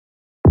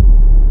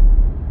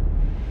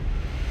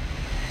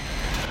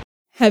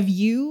Have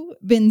you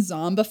been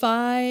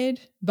zombified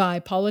by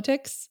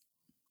politics?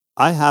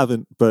 I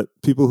haven't, but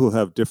people who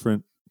have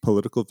different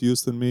political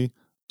views than me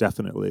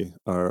definitely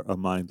are a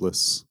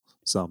mindless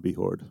zombie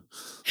horde.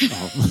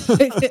 Um,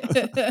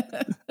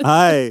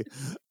 I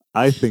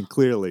I think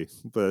clearly,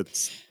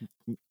 but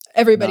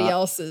Everybody not.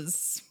 else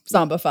is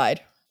zombified.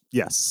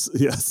 Yes,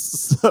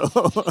 yes.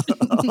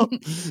 So,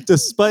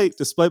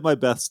 despite my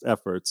best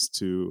efforts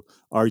to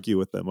argue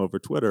with them over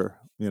Twitter,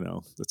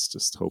 it's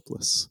just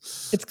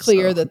hopeless. It's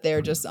clear So, that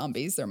they're just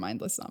zombies. They're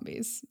mindless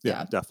zombies. yeah,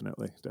 Yeah.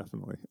 definitely,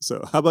 definitely.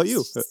 So, how about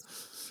you?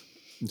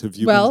 Have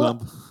you been Well,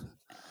 zombie?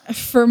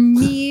 for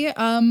me,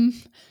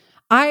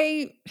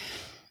 I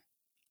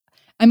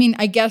mean,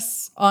 I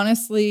guess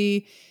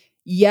honestly,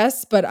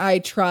 yes, but I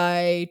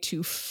try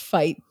to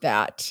fight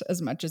that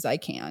as much as I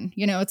can.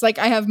 It's like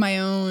I have my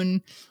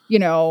own,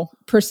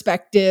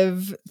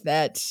 perspective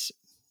that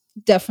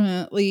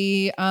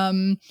definitely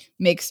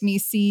makes me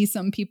see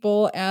some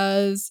people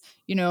as,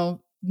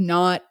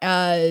 not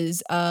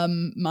as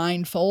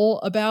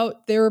mindful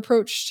about their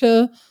approach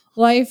to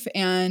life.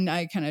 And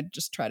I kind of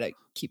just try to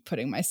keep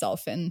putting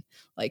myself in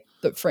like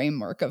the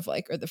framework of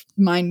like, or the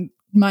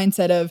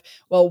mindset of,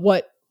 well,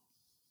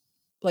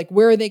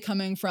 where are they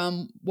coming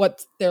from?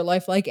 What's their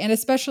life like? And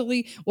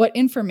especially what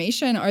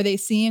information are they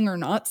seeing or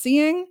not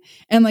seeing?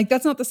 And like,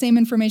 that's not the same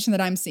information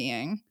that I'm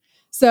seeing.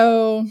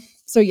 So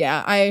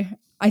yeah,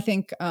 I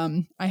think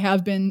I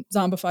have been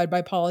zombified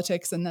by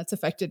politics, and that's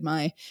affected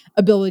my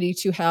ability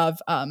to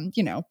have,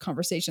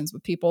 conversations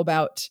with people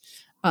about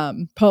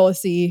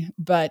policy.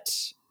 But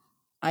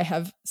I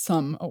have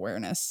some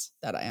awareness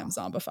that I am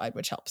zombified,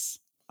 which helps.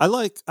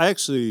 I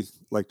actually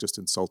like just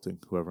insulting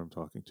whoever I'm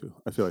talking to.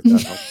 I feel like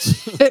that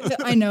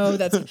helps. I know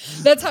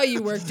that's how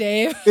you work,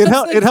 Dave.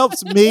 It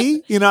helps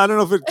me. I don't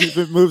know if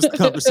it moves the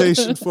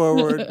conversation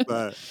forward,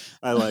 but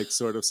I like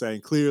sort of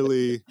saying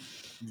clearly,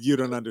 you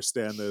don't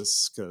understand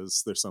this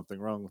because there's something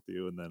wrong with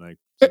you, and then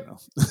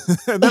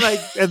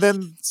and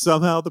then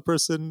somehow the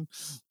person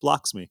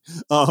blocks me.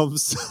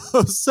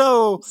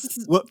 So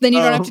then you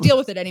don't have to deal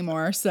with it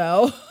anymore.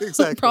 So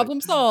exactly,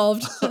 problem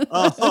solved.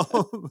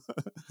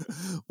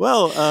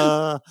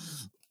 Well,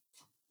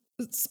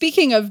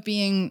 speaking of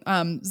being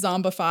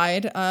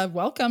zombified,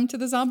 welcome to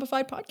the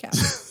Zombified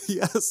podcast.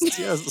 Yes.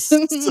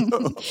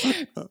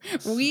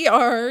 So, we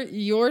are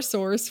your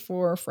source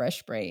for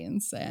fresh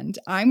brains. And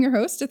I'm your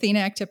host, Athena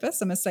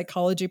Actipus. I'm a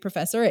psychology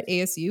professor at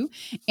ASU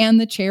and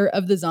the chair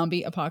of the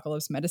Zombie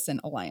Apocalypse Medicine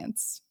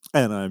Alliance.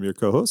 And I'm your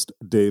co-host,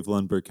 Dave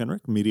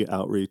Lundberg-Henrik, Media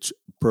Outreach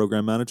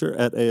Program Manager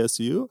at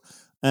ASU,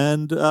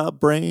 and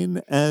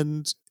brain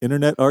and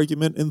internet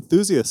argument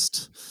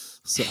enthusiast.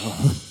 So...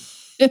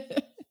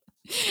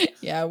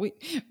 Yeah,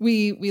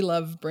 we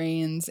love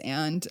brains,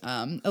 and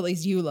at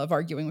least you love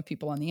arguing with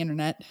people on the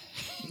internet.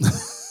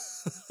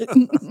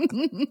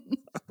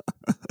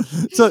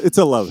 So it's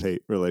a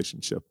love-hate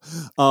relationship.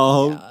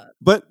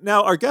 But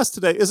now our guest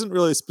today isn't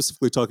really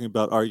specifically talking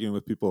about arguing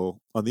with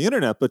people on the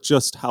internet, but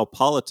just how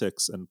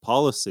politics and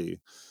policy,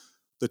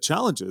 the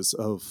challenges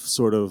of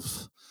sort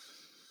of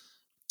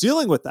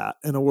dealing with that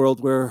in a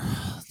world where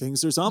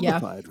things are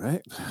zombified,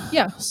 right?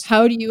 Yeah.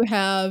 How do you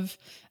have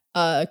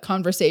a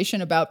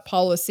conversation about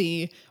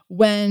policy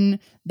when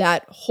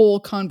that whole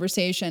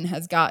conversation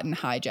has gotten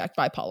hijacked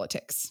by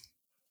politics?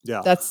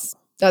 Yeah. That's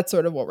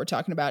sort of what we're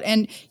talking about.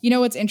 And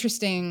what's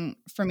interesting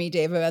for me,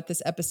 Dave, about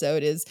this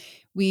episode is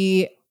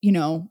we,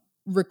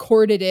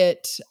 recorded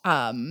it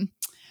a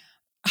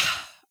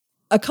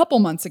couple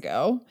months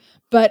ago,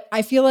 but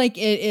I feel like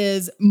it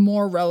is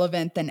more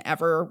relevant than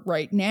ever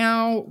right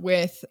now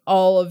with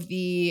all of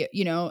the,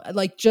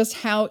 like just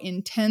how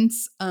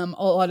intense a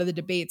lot of the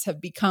debates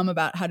have become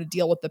about how to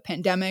deal with the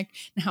pandemic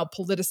and how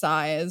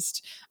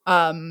politicized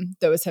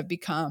those have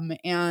become.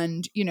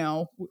 And,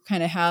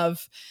 kind of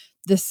have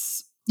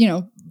this,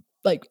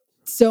 like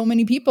so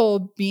many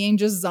people being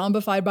just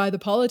zombified by the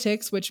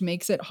politics, which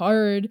makes it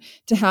hard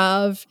to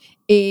have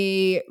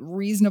a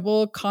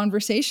reasonable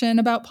conversation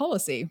about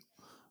policy.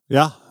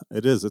 Yeah,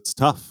 it is. It's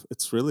tough.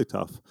 It's really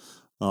tough.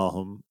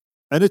 And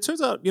it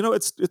turns out,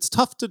 it's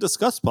tough to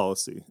discuss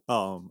policy.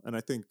 And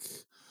I think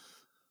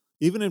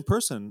even in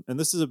person, and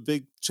this is a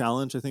big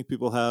challenge I think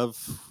people have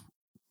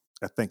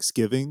at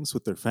Thanksgivings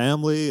with their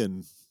family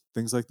and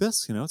things like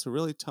this. It's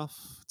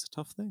a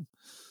tough thing.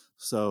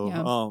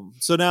 So,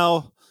 so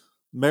now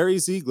Mary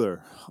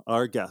Ziegler,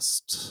 our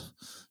guest,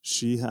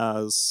 she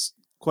has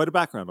quite a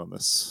background on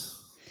this.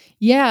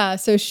 Yeah,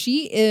 so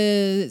she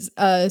is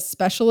a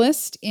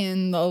specialist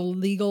in the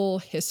legal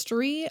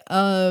history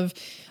of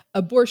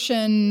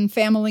abortion,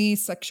 family,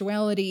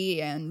 sexuality,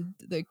 and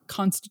the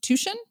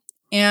Constitution.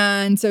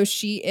 And so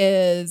she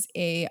is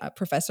a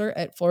professor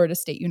at Florida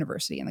State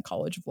University in the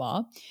College of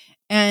Law.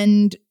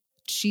 And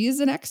she's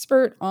an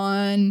expert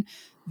on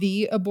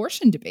the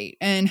abortion debate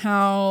and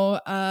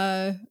how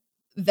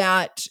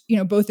that,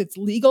 both its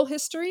legal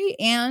history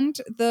and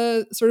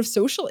the sort of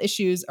social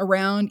issues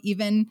around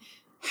even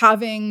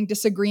having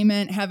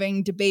disagreement,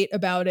 having debate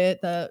about it,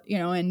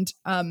 and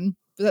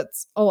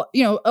that's a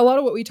lot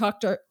of what we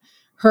talked to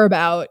her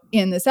about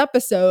in this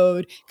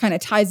episode kind of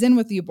ties in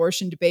with the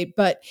abortion debate,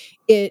 but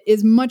it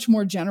is much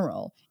more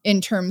general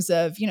in terms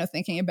of,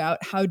 thinking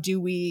about how do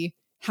we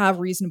have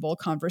reasonable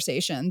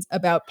conversations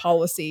about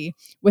policy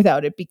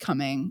without it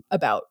becoming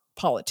about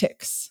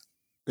politics.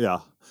 Yeah.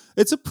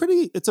 It's a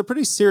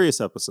pretty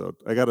serious episode,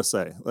 I gotta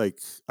say. Like,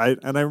 I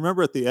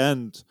remember at the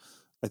end,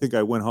 I think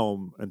I went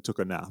home and took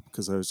a nap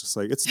because I was just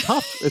like, it's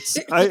tough. It's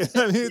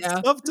it's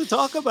tough to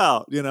talk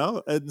about,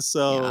 And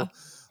so,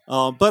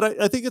 but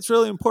I think it's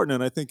really important,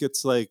 and I think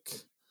it's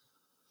like,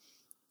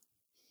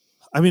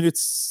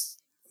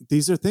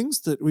 these are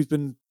things that we've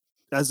been,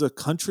 as a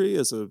country,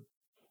 as a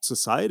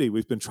society,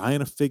 we've been trying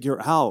to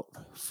figure out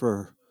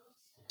for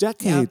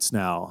decades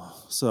now.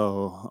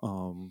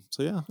 So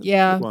yeah.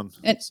 Yeah. Good one.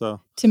 And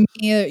so to me,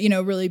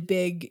 really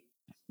big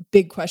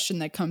question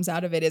that comes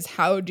out of it is,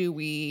 how do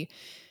we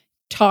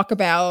talk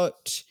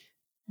about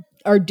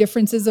our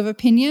differences of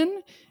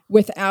opinion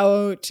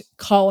without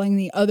calling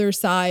the other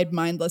side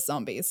mindless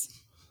zombies?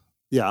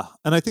 Yeah.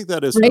 And I think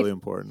that is really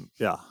important.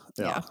 Yeah.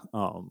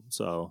 All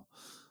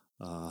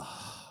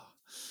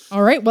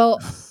right. Well,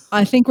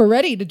 I think we're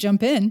ready to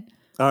jump in.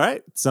 All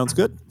right. Sounds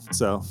good.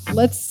 So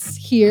let's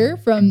hear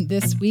from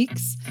this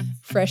week's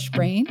Fresh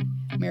Brain,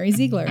 Mary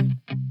Ziegler.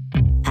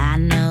 I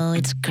know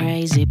it's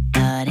crazy,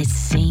 but it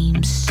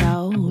seems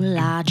so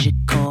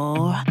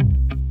logical.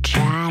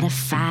 Try to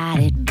fight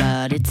it,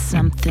 but it's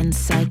something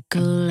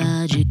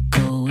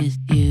psychological with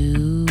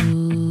you.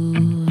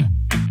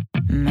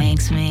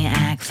 Makes me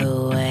act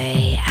the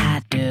way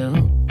I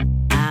do.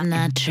 I'm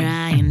not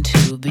trying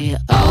to be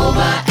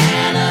over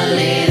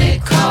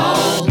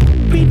analytical.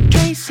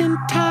 Retracing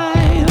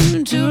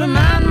time to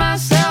remind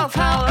myself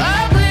how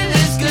ugly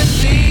this could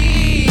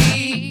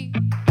be.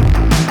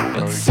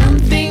 But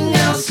something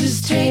else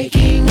is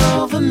taking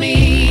over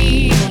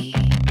me.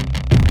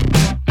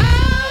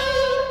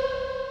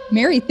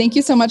 Mary, thank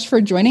you so much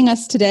for joining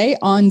us today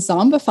on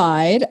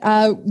Zombified.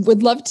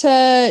 Would love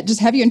to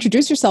just have you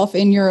introduce yourself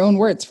in your own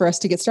words for us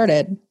to get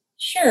started.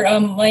 Sure.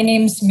 My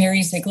name's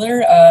Mary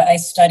Ziegler. I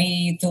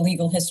study the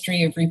legal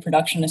history of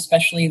reproduction,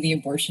 especially the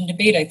abortion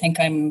debate. I think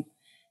I'm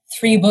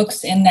 3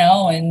 books in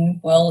now and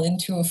well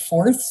into a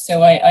 4th.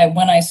 So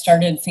when I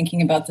started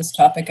thinking about this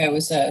topic, I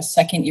was a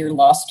second-year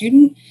law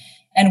student,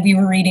 and we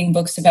were reading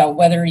books about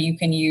whether you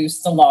can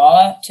use the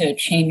law to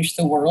change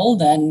the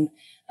world. And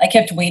I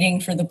kept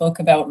waiting for the book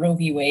about Roe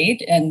v.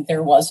 Wade, and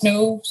there was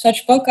no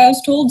such book, I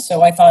was told.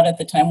 So I thought at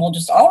the time, well,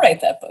 I'll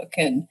write that book.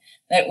 And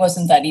that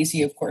wasn't that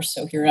easy, of course.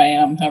 So here I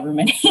am, however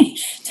many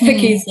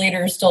decades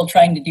later, still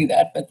trying to do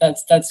that. But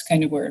that's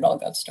kind of where it all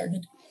got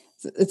started.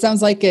 It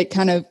sounds like it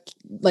kind of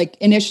like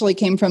initially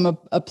came from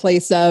a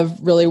place of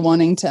really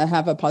wanting to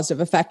have a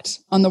positive effect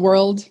on the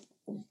world.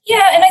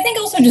 Yeah, and I think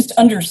also just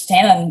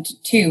understand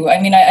too.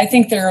 I mean, I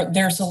think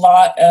there's a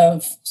lot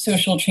of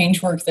social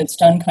change work that's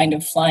done kind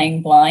of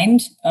flying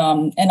blind.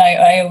 And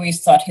I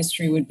always thought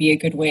history would be a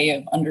good way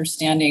of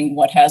understanding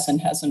what has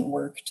and hasn't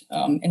worked,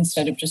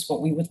 instead of just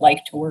what we would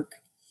like to work.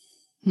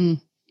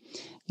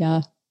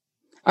 Yeah.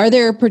 Are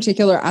there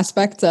particular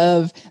aspects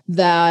of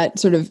that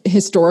sort of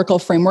historical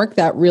framework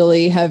that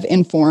really have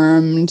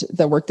informed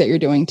the work that you're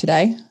doing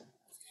today?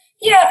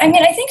 Yeah, I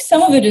mean, I think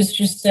some of it is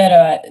just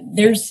that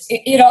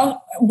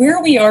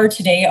where we are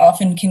today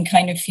often can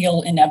kind of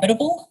feel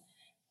inevitable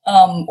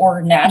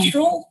or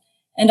natural.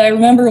 And I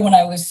remember when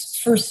I was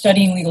first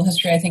studying legal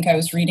history, I think I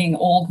was reading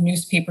old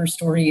newspaper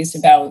stories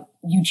about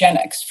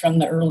eugenics from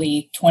the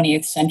early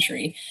 20th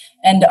century.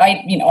 And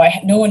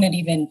no one had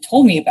even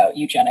told me about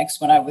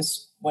eugenics when I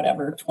was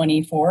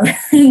 24.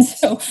 And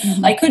so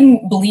I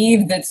couldn't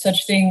believe that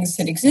such things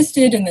had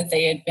existed and that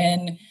they had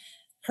been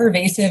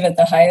pervasive at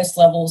the highest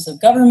levels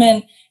of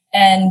government.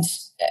 And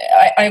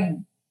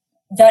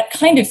that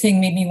kind of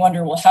thing made me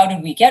wonder, well, how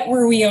did we get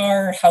where we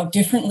are? How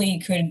differently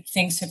could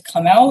things have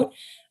come out?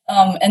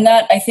 And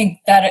that, I think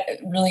that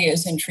really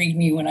has intrigued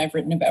me when I've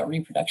written about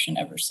reproduction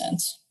ever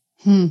since.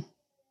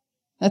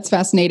 That's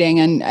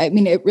fascinating. And I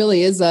mean, it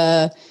really is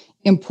a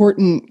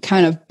important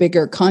kind of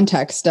bigger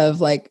context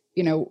of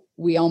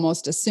we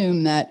almost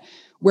assume that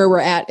where we're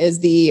at is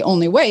the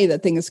only way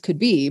that things could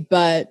be.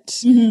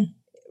 But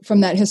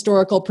from that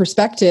historical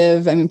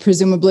perspective, I mean,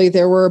 presumably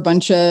there were a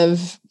bunch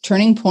of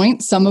turning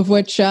points, some of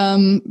which,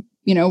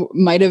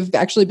 might have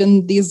actually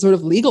been these sort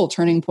of legal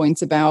turning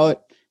points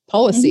about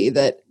policy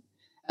that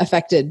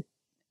affected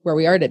where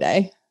we are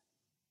today.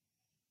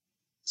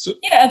 So,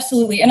 yeah,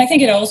 absolutely. And I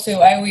think I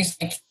always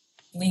like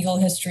legal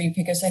history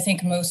because I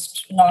think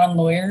most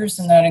non-lawyers,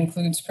 and that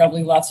includes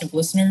probably lots of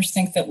listeners,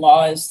 think that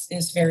law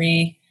is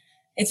very,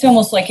 it's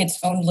almost like its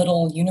own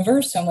little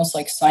universe, almost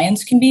like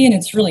science can be, and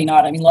it's really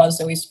not. I mean, law has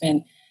always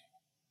been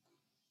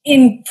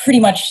in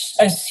pretty much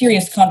a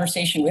serious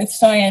conversation with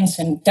science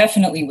and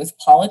definitely with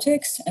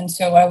politics. And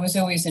so I was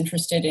always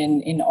interested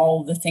in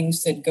all the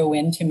things that go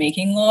into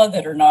making law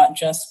that are not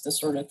just the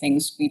sort of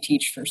things we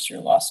teach first-year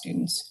law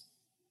students.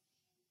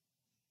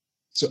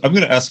 So I'm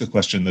going to ask a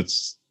question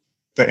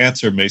the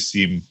answer may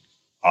seem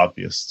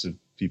obvious to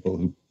people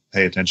who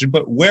pay attention,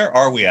 but where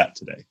are we at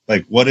today?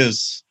 Like, what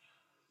is,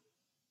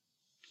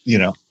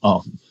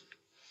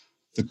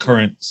 the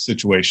current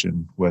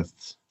situation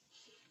with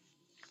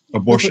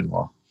abortion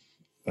law?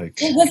 Like,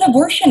 with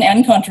abortion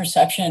and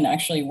contraception,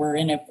 actually, we're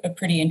in a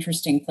pretty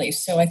interesting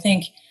place. So I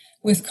think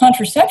with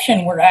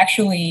contraception,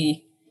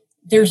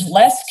 there's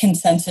less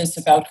consensus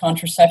about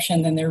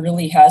contraception than there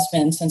really has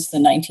been since the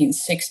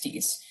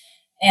 1960s.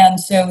 And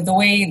so the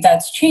way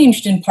that's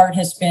changed in part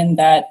has been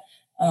that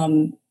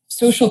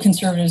social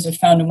conservatives have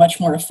found a much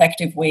more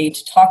effective way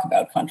to talk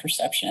about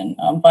contraception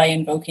by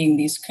invoking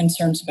these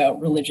concerns about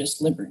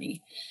religious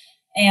liberty.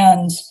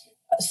 And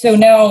so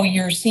now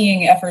you're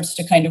seeing efforts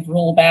to kind of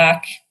roll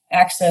back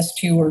access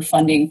to or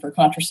funding for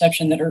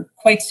contraception that are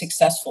quite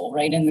successful,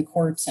 right, in the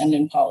courts and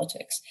in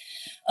politics.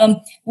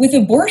 With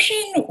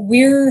abortion,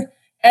 we're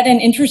at an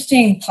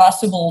interesting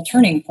possible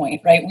turning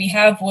point, right? We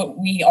have what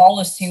we all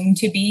assume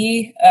to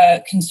be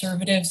a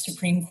conservative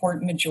Supreme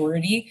Court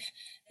majority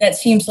that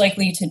seems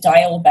likely to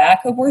dial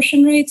back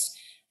abortion rights,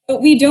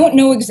 but we don't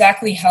know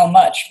exactly how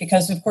much,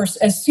 because, of course,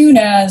 as soon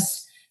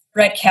as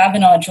Brett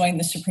Kavanaugh joined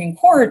the Supreme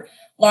Court,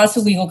 lots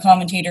of legal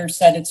commentators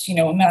said it's,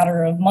 a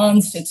matter of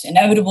months, it's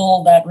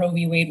inevitable that Roe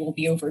v. Wade will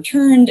be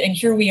overturned, and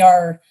here we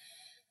are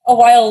a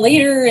while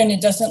later, and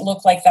it doesn't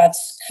look like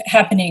that's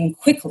happening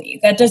quickly.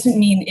 That doesn't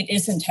mean it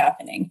isn't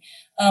happening.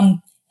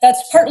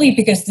 That's partly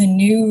because the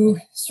new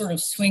sort of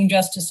swing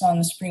justice on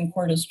the Supreme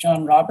Court is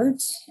John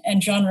Roberts,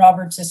 and John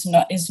Roberts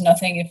is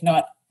nothing if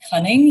not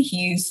cunning.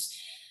 He's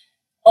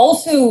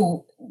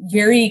also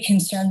very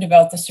concerned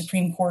about the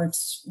Supreme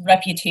Court's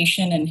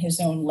reputation and his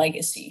own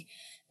legacy,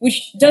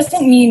 which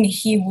doesn't mean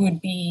he would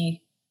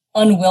be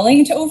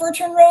unwilling to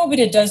overturn Roe, but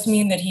it does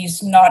mean that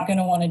he's not going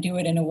to want to do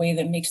it in a way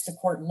that makes the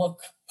court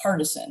look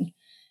partisan.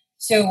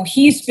 So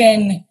he's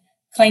been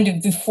kind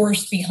of the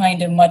force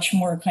behind a much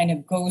more kind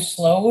of go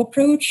slow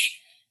approach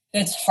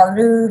that's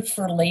harder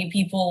for lay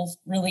people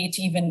really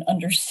to even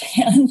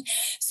understand.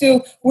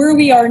 So where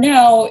we are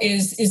now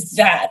is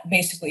that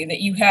basically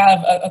that you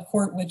have a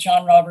court with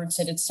John Roberts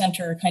at its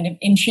center kind of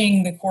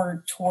inching the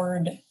court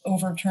toward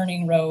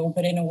overturning Roe,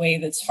 but in a way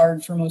that's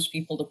hard for most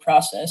people to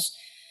process.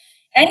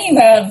 And you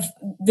have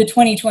the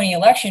 2020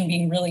 election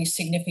being really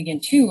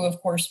significant too, of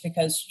course,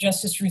 because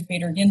Justice Ruth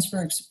Bader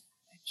Ginsburg's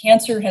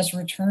cancer has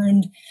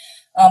returned.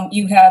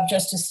 You have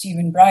Justice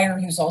Stephen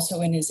Breyer, who's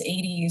also in his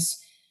 80s.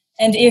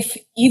 And if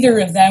either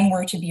of them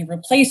were to be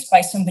replaced by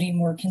somebody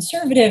more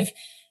conservative,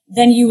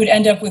 then you would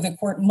end up with a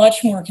court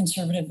much more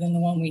conservative than the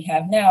one we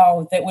have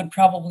now that would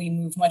probably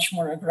move much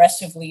more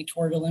aggressively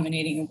toward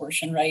eliminating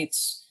abortion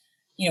rights,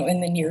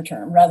 in the near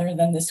term, rather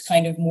than this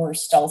kind of more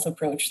stealth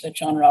approach that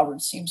John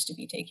Roberts seems to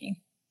be taking.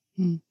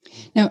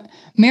 Now,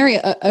 Mary,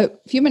 a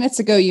few minutes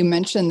ago, you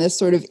mentioned this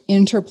sort of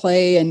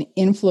interplay and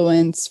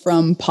influence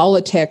from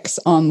politics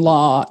on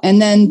law,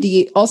 and then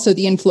also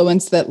the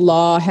influence that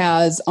law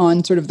has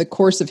on sort of the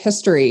course of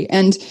history.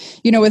 And,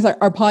 with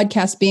our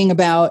podcast being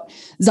about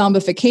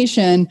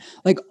zombification,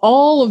 like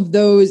all of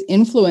those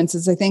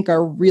influences, I think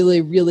are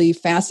really, really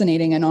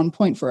fascinating and on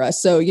point for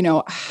us. So,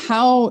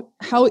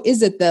 how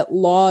is it that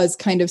law is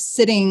kind of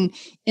sitting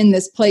in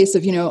this place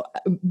of,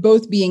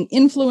 both being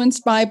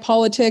influenced by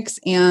politics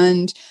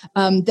and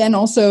then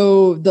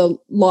also the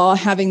law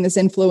having this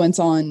influence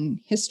on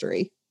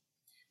history?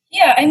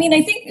 Yeah, I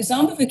think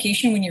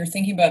zombification, when you're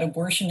thinking about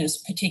abortion, is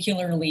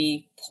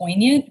particularly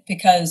poignant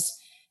because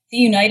the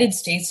United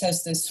States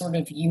has this sort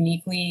of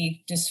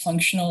uniquely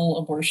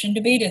dysfunctional abortion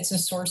debate. It's a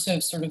source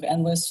of sort of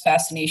endless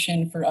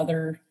fascination for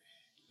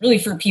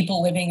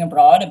people living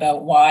abroad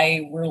about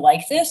why we're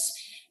like this.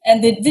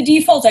 And the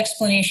default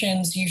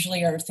explanations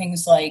usually are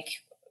things like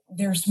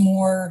there's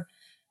more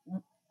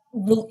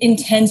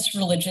intense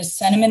religious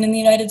sentiment in the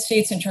United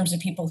States in terms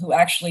of people who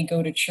actually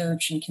go to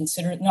church and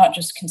not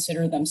just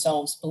consider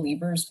themselves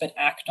believers, but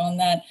act on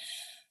that.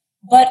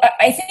 But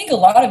I think a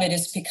lot of it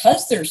is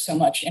because there's so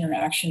much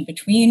interaction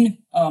between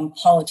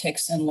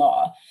politics and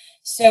law.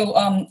 So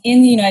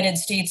in the United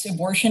States,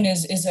 abortion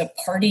is a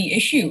party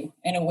issue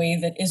in a way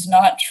that is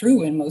not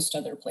true in most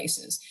other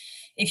places.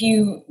 If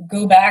you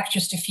go back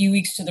just a few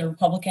weeks to the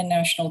Republican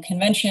National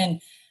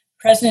Convention,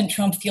 President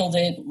Trump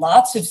fielded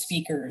lots of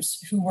speakers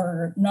who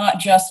were not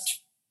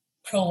just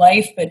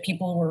pro-life, but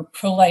people who were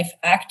pro-life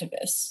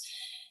activists.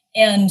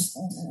 And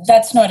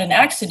that's not an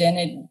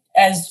accident.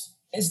 As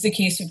is the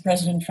case of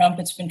President Trump,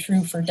 it's been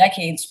true for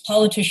decades.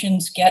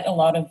 Politicians get a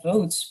lot of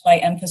votes by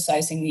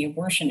emphasizing the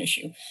abortion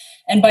issue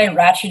and by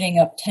ratcheting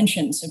up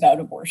tensions about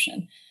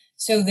abortion.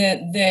 So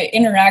the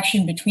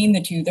interaction between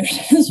the two, there's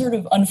a sort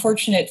of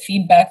unfortunate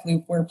feedback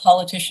loop where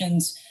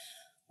politicians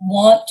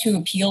want to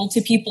appeal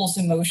to people's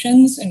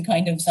emotions and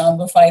kind of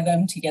zombify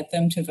them to get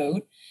them to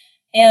vote.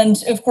 And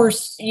of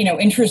course,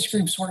 interest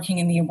groups working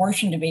in the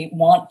abortion debate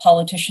want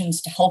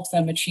politicians to help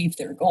them achieve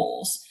their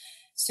goals.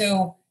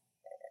 So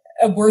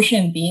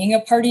abortion being a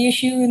party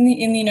issue in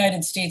the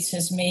United States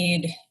has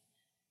made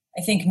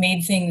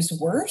things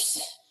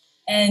worse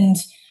and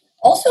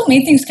also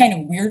made things kind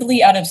of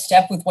weirdly out of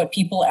step with what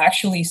people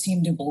actually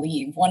seem to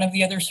believe. One of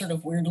the other sort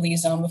of weirdly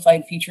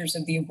zombified features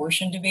of the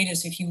abortion debate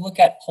is if you look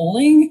at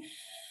polling,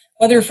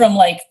 whether from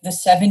like the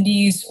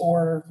 70s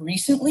or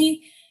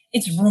recently,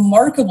 it's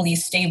remarkably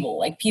stable.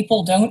 Like,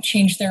 people don't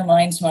change their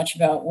minds much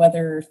about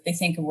whether they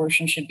think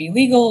abortion should be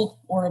legal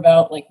or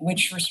about like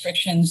which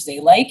restrictions they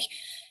like.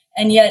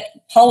 And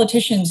yet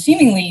politicians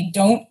seemingly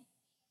don't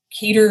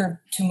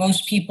cater to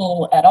most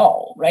people at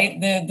all, right?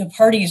 The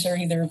parties are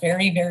either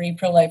very, very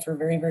pro-life or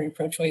very, very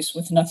pro-choice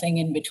with nothing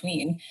in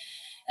between.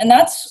 And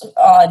that's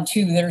odd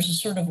too. There's a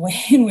sort of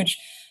way in which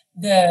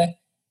the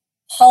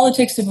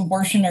politics of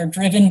abortion are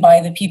driven by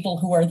the people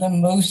who are the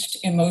most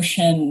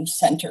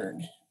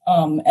emotion-centered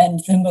and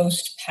the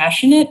most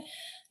passionate,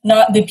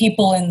 not the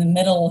people in the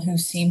middle who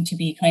seem to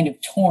be kind of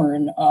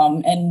torn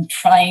and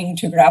trying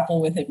to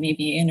grapple with it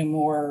maybe in a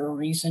more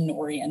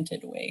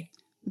reason-oriented way.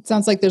 It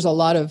sounds like there's a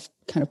lot of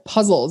kind of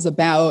puzzles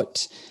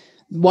about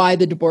why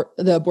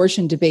the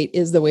abortion debate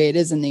is the way it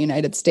is in the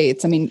United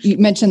States. I mean, you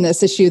mentioned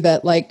this issue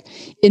that like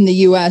in the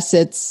US,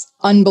 it's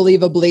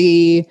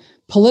unbelievably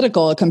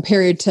political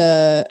compared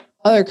to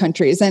other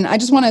countries. And I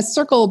just want to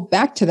circle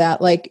back to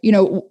that. Like, you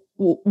know,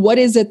 what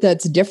is it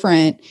that's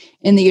different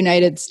in the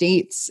United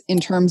States in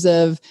terms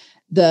of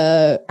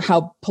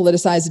how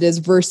politicized it is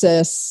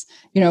versus,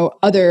 you know,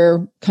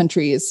 other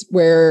countries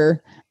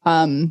where,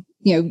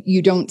 you know,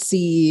 you don't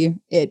see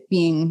it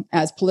being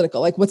as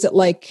political? Like, what's it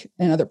like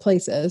in other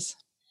places?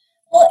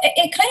 Well,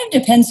 it kind of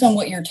depends on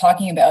what you're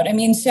talking about. I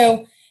mean,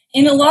 so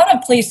in a lot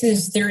of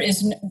places, there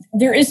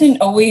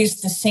isn't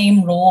always the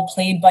same role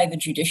played by the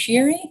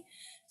judiciary.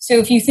 So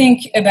if you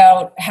think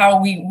about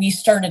how we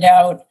started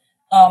out,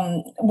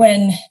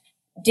 when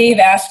Dave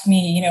asked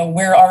me, you know,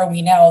 where are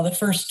we now? The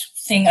first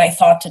thing I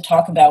thought to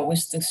talk about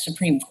was the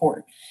Supreme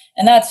Court.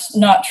 And that's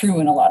not true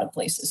in a lot of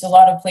places. A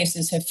lot of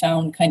places have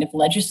found kind of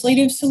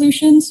legislative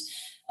solutions.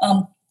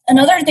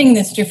 Another thing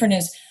that's different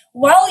is,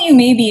 while you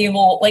may be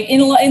able, like in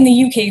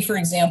the UK, for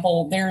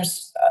example,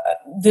 there's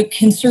the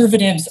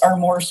conservatives are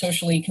more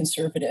socially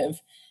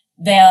conservative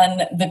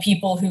than the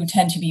people who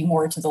tend to be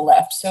more to the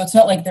left. So it's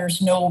not like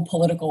there's no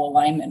political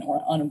alignment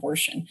on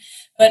abortion.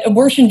 But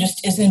abortion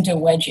just isn't a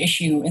wedge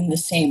issue in the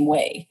same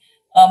way.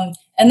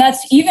 And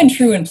that's even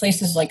true in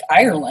places like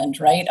Ireland,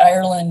 right?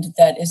 Ireland,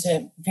 that is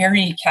a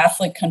very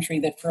Catholic country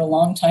that for a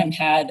long time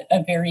had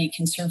a very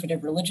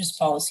conservative religious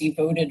policy,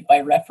 voted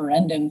by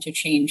referendum to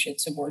change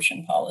its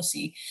abortion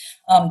policy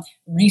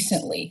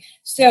recently.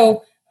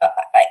 So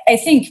I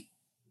think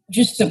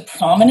just the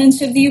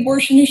prominence of the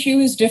abortion issue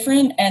is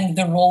different, and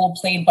the role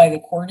played by the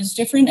court is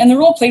different, and the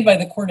role played by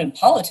the court in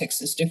politics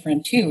is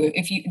different too.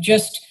 If you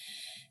just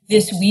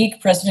this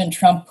week, President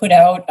Trump put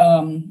out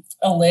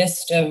a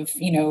list of,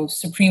 you know,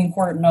 Supreme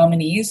Court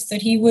nominees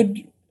that he would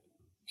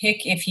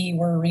pick if he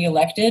were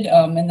reelected.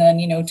 And then,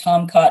 you know,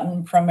 Tom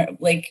Cotton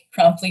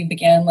promptly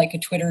began like a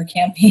Twitter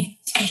campaign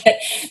to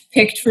get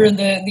picked for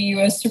the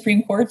U.S.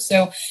 Supreme Court.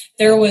 So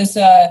there was,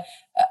 I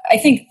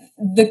think,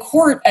 the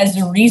court as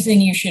a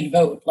reason you should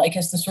vote, like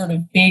as the sort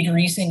of big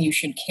reason you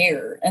should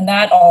care. And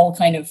that all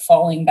kind of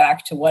falling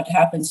back to what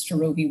happens to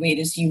Roe v. Wade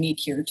is unique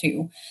here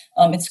too.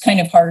 It's kind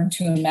of hard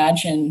to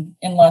imagine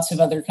in lots of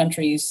other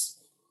countries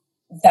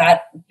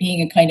that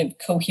being a kind of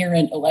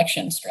coherent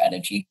election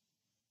strategy.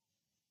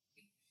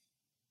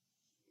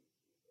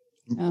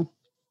 Yeah.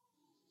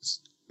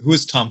 Who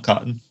is Tom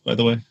Cotton, by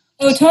the way?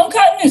 Oh, Tom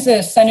Cotton is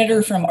a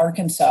senator from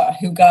Arkansas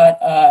who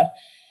got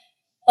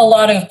a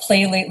lot of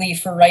play lately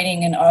for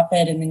writing an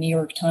op-ed in the New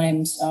York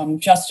Times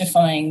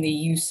justifying the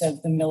use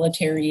of the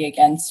military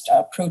against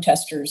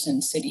protesters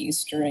in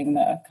cities during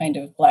the kind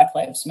of Black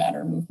Lives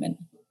Matter movement.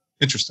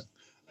 Interesting.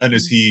 And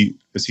is he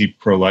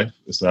pro-life?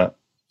 Is that?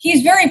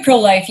 He's very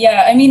pro-life,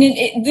 yeah. I mean,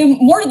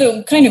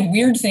 the kind of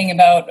weird thing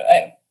about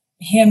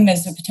him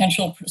as a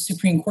potential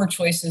Supreme Court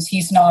choice is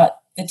he's not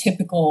the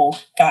typical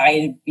guy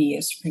to be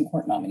a Supreme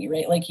Court nominee,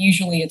 right? Like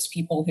usually it's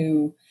people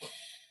who,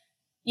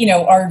 you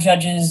know, are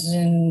judges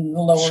in the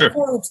lower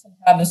courts and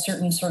have a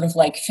certain sort of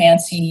like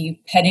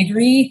fancy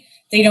pedigree.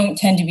 They don't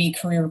tend to be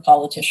career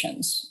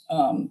politicians.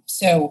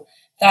 So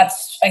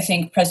that's, I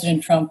think,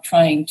 President Trump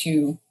trying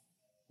to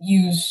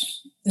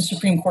use the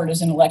Supreme Court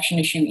as an election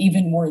issue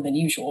even more than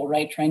usual,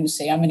 right? Trying to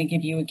say, I'm going to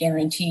give you a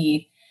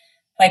guarantee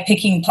by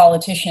picking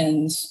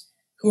politicians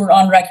who are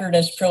on record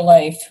as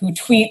pro-life, who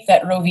tweet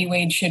that Roe v.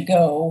 Wade should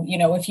go. You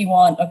know, if you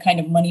want a kind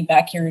of money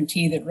back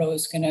guarantee that Roe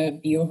is going to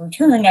be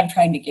overturned, I'm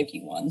trying to give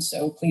you one.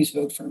 So please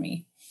vote for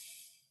me.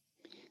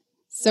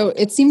 So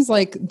it seems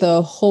like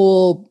the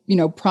whole, you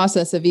know,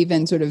 process of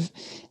even sort of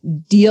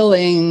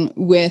dealing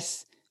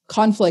with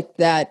conflict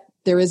that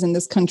there is in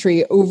this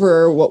country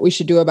over what we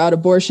should do about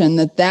abortion,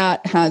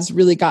 that has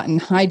really gotten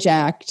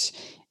hijacked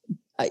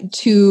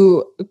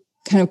to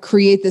kind of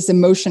create this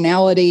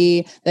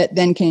emotionality that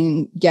then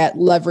can get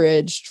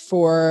leveraged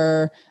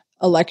for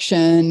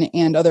election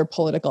and other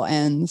political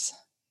ends.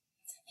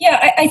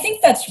 Yeah, I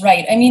think that's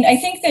right. I mean, I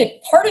think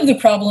that part of the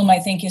problem, I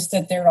think, is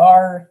that there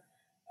are,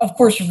 of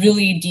course,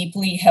 really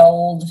deeply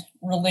held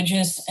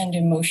religious and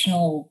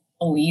emotional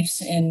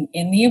beliefs in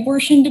the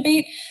abortion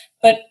debate,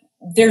 but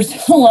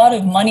there's a lot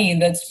of money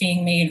that's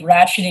being made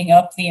ratcheting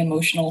up the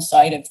emotional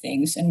side of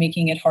things and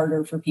making it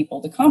harder for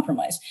people to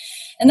compromise.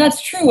 And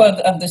that's true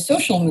of the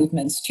social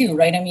movements too,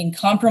 right? I mean,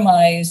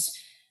 compromise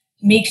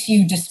makes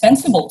you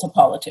dispensable to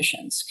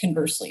politicians,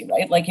 conversely,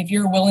 right? Like if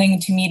you're willing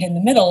to meet in the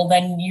middle,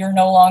 then you're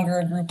no longer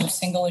a group of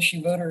single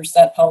issue voters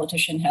that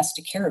politician has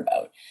to care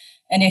about.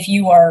 And if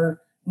you are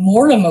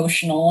more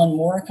emotional and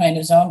more kind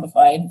of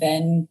zombified,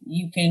 then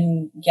you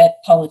can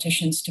get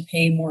politicians to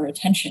pay more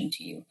attention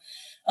to you.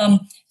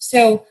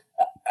 So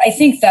I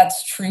think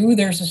that's true.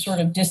 There's a sort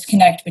of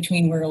disconnect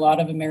between where a lot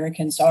of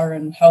Americans are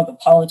and how the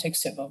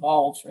politics have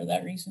evolved for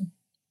that reason.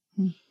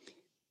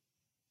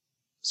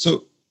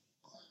 So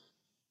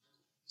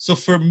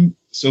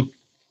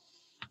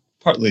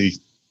partly,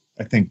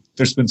 I think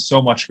there's been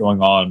so much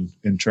going on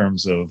in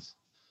terms of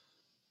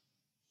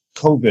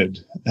COVID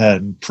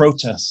and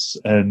protests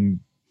and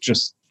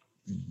just,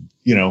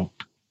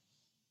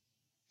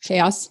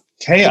 chaos,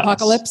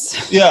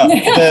 apocalypse. Yeah,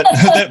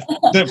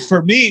 that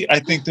for me, I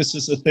think this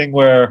is a thing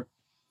where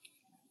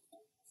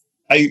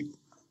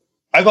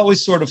I've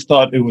always sort of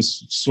thought it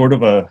was sort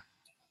of a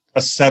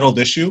settled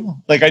issue.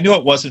 Like I knew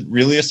it wasn't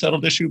really a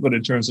settled issue, but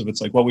in terms of it's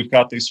like, well, we've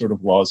got these sort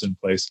of laws in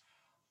place.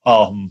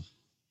 I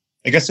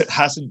guess it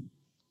hasn't.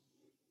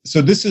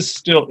 So this is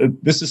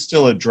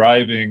still a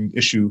driving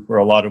issue for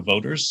a lot of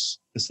voters.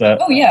 Is that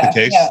the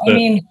case? Yeah. I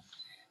mean,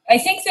 I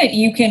think that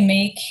you can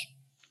make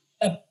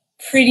a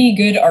pretty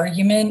good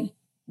argument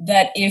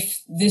that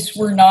if this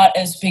were not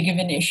as big of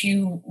an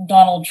issue,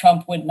 Donald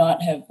Trump would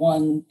not have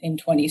won in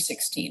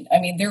 2016. I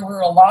mean, there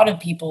were a lot of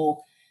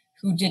people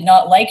who did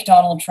not like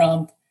Donald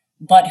Trump,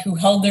 but who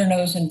held their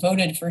nose and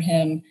voted for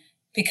him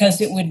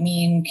because it would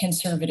mean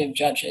conservative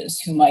judges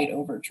who might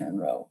overturn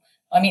Roe.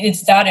 I mean,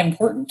 it's that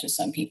important to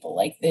some people.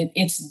 Like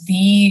it's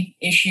the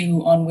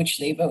issue on which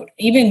they vote.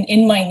 Even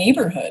in my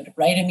neighborhood,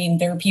 right? I mean,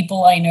 there are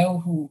people I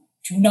know who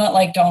do not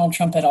like Donald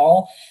Trump at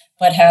all,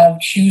 but have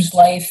Choose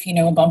Life,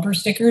 bumper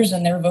stickers,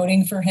 and they're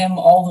voting for him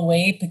all the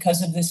way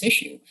because of this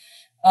issue.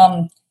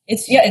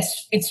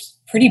 It's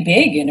pretty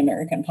big in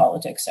American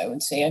politics, I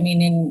would say. I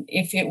mean,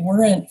 if it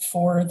weren't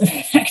for the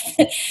fact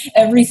that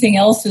everything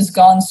else has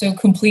gone so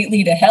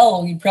completely to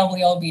hell, we'd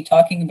probably all be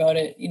talking about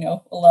it,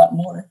 a lot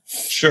more.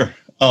 Sure.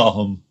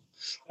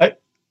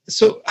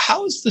 So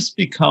how has this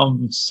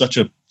become such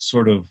a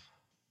sort of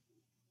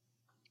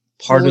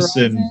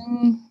partisan?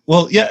 Polarizing.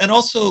 Well, yeah, and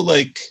also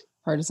like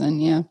partisan,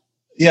 yeah.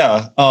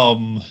 Yeah.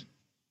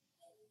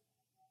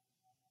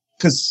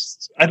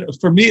 Because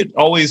for me, it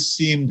always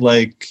seemed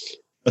like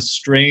a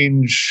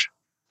strange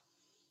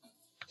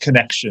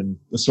connection,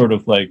 the sort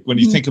of like when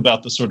you think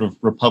about the sort of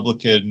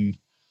Republican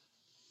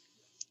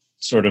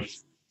sort of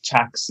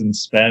tax and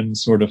spend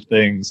sort of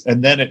things,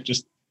 and then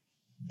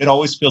it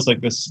always feels like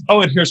this,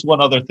 and here's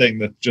one other thing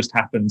that just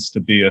happens to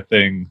be a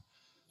thing.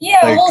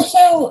 Yeah,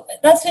 so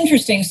that's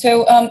interesting.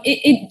 So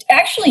it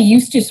actually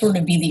used to sort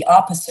of be the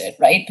opposite,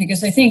 right?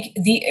 Because I think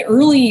the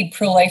early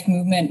pro-life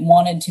movement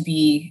wanted to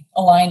be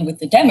aligned with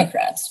the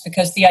Democrats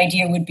because the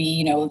idea would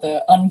be,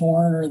 the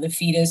unborn or the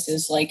fetus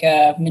is like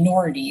a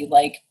minority,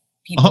 like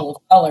people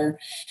of color.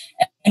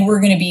 And we're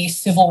going to be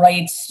civil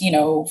rights,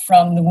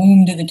 from the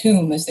womb to the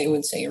tomb, as they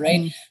would say,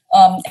 right?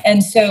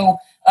 And so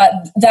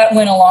that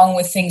went along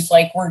with things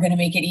like we're going to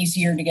make it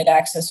easier to get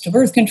access to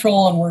birth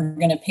control, and we're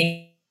going to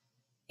pay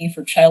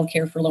for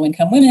childcare for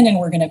low-income women, and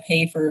we're going to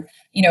pay for,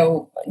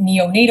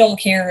 neonatal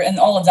care and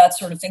all of that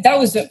sort of thing. That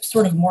was a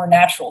sort of more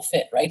natural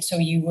fit, right? So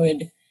you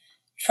would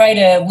try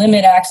to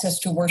limit access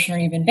to abortion or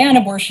even ban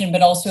abortion,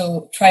 but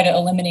also try to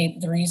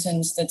eliminate the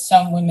reasons that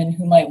some women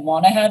who might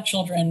want to have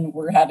children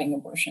were having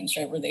abortions,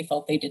 right, where they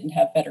felt they didn't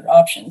have better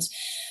options.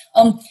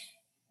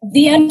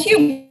 The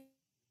anti-abortion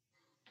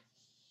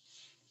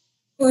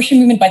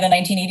movement by the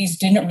 1980s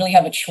didn't really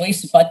have a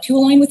choice but to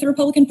align with the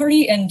Republican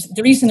Party. And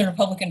the reason the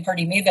Republican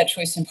Party made that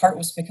choice in part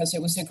was because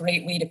it was a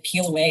great way to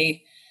peel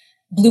away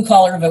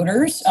blue-collar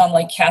voters,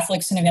 like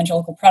Catholics and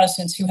evangelical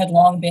Protestants who had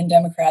long been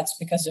Democrats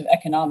because of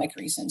economic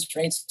reasons,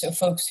 right? So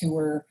folks who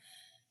were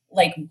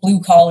like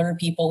blue-collar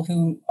people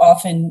who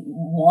often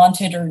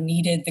wanted or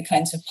needed the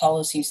kinds of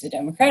policies the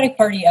Democratic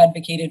Party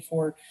advocated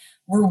for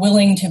were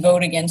willing to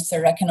vote against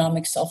their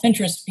economic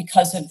self-interest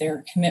because of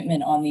their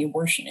commitment on the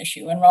abortion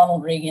issue. And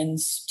Ronald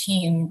Reagan's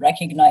team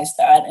recognized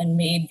that and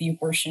made the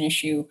abortion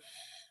issue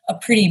a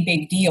pretty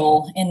big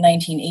deal in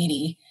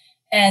 1980.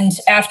 And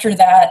after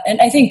that, and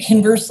I think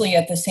conversely,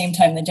 at the same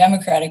time, the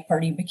Democratic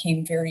Party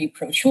became very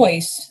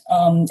pro-choice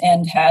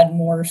and had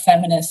more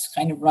feminists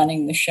kind of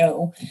running the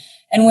show.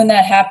 And when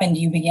that happened,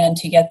 you began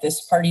to get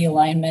this party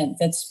alignment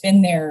that's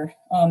been there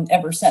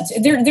ever since.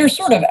 They're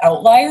sort of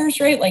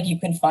outliers, right? Like you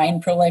can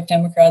find pro-life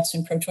Democrats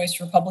and pro-choice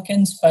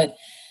Republicans, but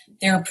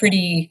they're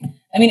pretty,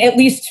 at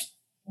least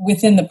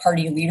within the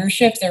party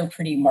leadership, they're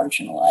pretty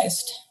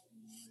marginalized.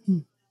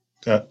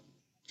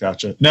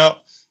 Gotcha.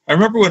 Now, I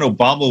remember when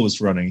Obama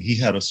was running, he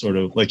had a sort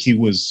of, like he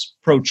was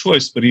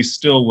pro-choice, but he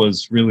still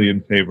was really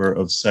in favor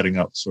of setting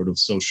up sort of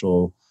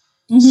social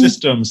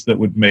systems that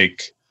would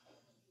make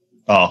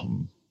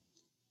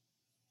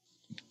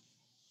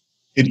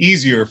it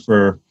easier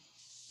for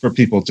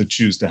people to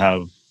choose to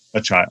have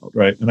a child,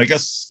 right? And I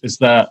guess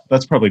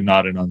that's probably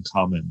not an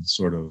uncommon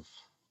sort of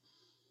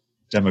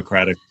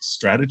democratic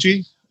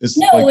strategy.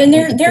 No, and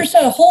there's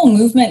a whole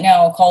movement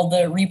now called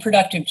the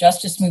reproductive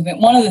justice movement.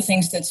 One of the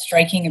things that's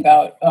striking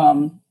about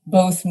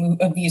both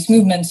of these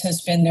movements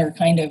has been their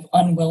kind of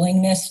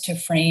unwillingness to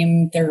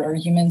frame their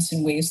arguments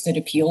in ways that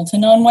appeal to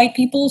non-white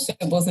people. So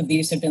both of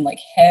these have been like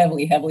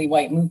heavily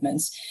white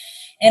movements.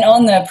 And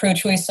on the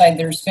pro-choice side,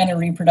 there's been a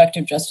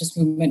reproductive justice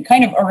movement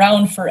kind of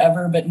around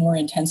forever, but more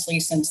intensely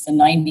since the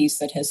 90s,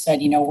 that has said,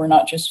 we're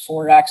not just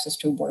for access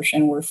to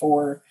abortion, we're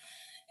for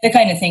the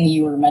kind of thing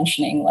you were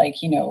mentioning, like,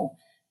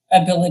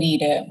 ability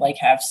to like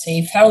have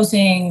safe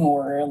housing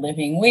or a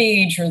living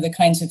wage, or the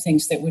kinds of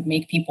things that would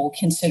make people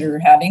consider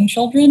having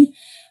children.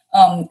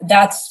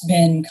 That's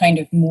been kind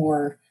of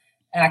more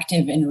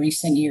active in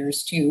recent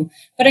years too.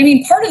 But I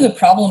mean, part of the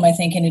problem, I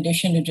think, in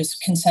addition to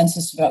just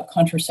consensus about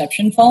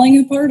contraception falling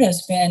apart,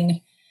 has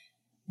been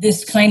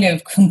this kind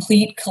of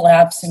complete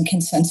collapse in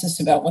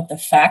consensus about what the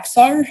facts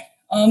are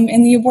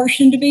in the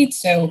abortion debate.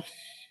 So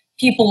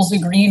people's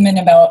agreement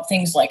about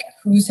things like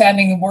who's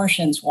having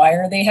abortions, why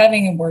are they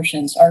having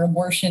abortions, are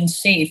abortions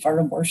safe, are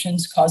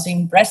abortions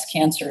causing breast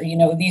cancer,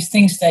 these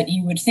things that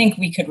you would think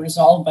we could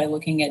resolve by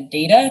looking at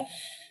data,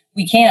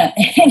 we can't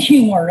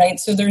anymore, right?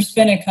 So there's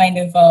been a kind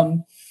of,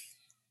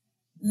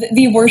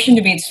 the abortion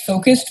debate's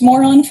focused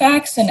more on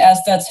facts, and as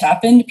that's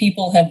happened,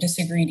 people have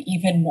disagreed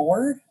even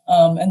more,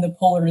 and the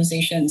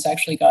polarization's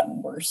actually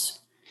gotten worse.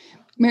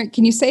 Merritt,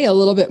 can you say a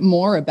little bit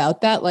more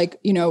about that? Like,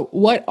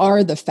 what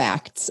are the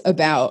facts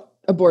about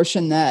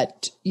abortion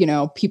that,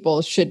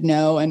 people should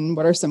know, and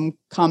what are some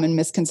common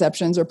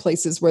misconceptions or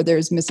places where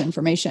there's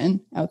misinformation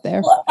out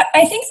there? Well,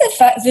 I think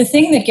the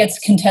thing that gets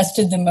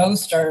contested the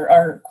most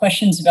are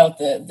questions about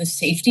the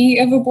safety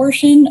of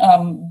abortion,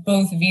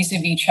 both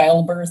vis-a-vis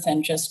childbirth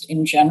and just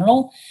in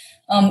general.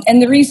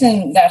 And the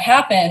reason that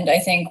happened, I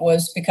think,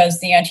 was because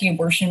the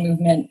anti-abortion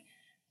movement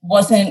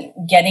wasn't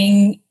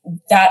getting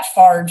that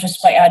far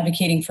just by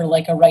advocating for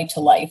like a right to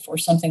life or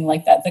something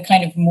like that. The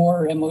kind of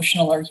more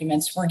emotional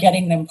arguments were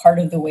getting them part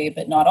of the way,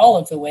 but not all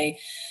of the way.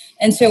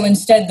 And so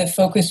instead, the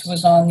focus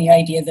was on the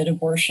idea that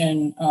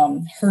abortion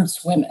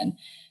hurts women.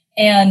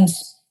 And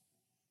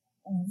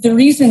the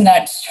reason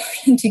that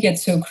started to get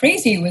so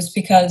crazy was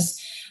because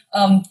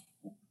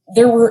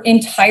there were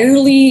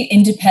entirely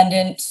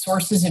independent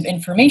sources of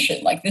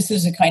information. Like, this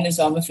is a kind of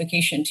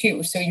zombification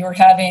too. So you're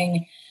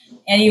having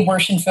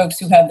anti-abortion folks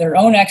who have their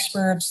own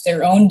experts,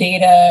 their own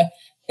data,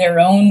 their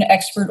own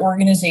expert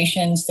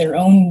organizations, their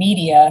own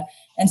media.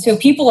 And so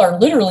people are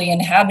literally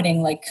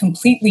inhabiting like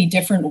completely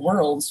different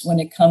worlds when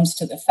it comes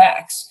to the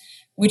facts,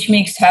 which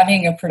makes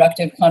having a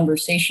productive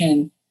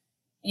conversation,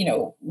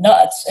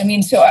 nuts. I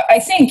mean, so I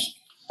think,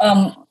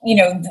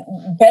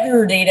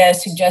 better data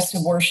suggests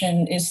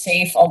abortion is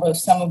safe, although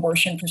some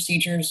abortion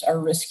procedures are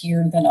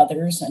riskier than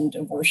others, and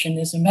abortion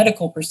is a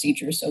medical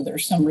procedure, so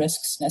there's some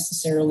risks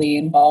necessarily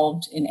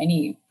involved in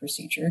any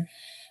procedure.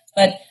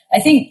 But I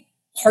think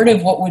part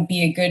of what would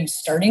be a good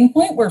starting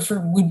point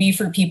would be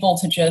for people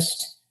to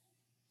just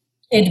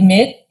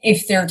admit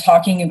if they're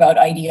talking about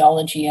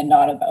ideology and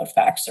not about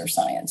facts or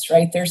science,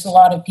 right? There's a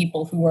lot of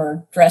people who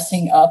are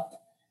dressing up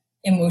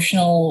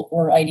emotional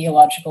or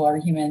ideological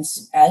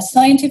arguments as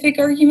scientific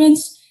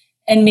arguments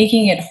and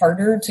making it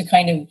harder to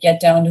kind of get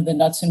down to the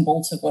nuts and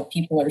bolts of what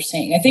people are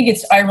saying. I think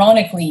it's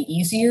ironically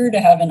easier to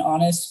have an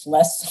honest,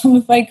 less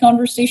zombified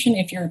conversation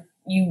if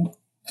you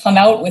come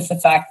out with the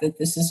fact that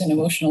this is an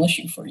emotional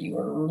issue for you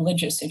or a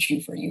religious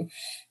issue for you,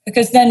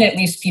 because then at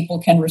least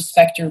people can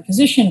respect your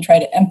position, try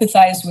to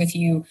empathize with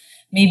you,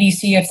 maybe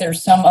see if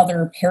there's some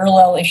other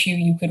parallel issue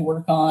you could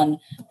work on,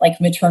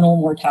 like maternal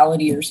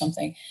mortality or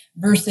something,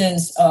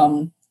 versus,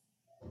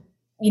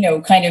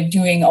 kind of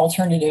doing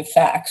alternative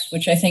facts,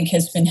 which I think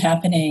has been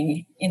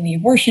happening in the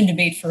abortion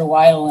debate for a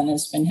while and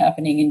has been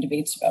happening in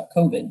debates about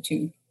COVID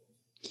too.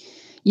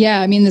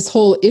 Yeah, I mean, this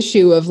whole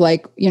issue of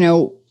like,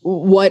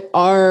 what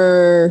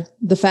are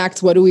the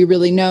facts? What do we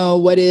really know?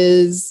 What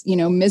is,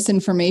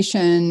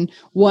 misinformation?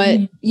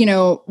 What,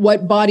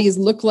 what bodies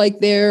look like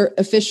they're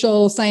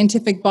official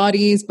scientific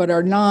bodies, but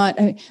are not.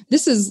 I mean,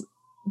 this is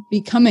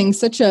becoming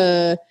such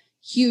a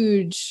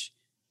huge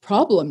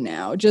problem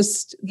now,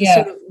 just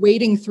sort of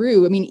wading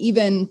through. I mean,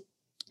 even,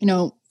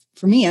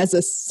 for me as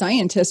a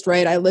scientist,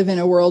 right, I live in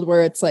a world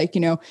where it's like,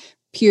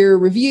 peer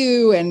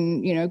review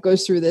and,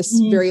 goes through this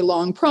very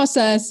long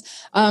process.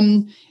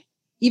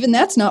 Even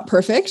that's not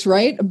perfect,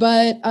 right?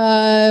 But,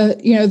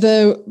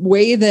 the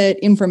way that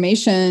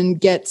information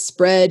gets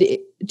spread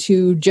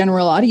to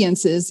general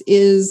audiences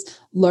is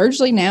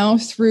largely now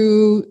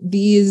through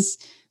these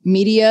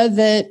media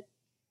that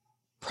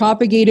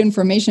propagate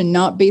information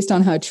not based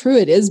on how true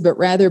it is, but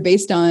rather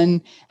based on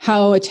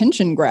how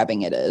attention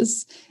grabbing it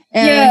is.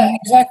 And yeah,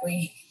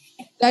 exactly.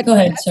 Go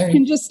ahead, sorry.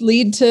 Can just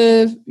lead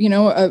to,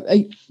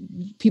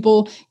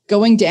 people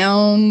going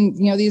down,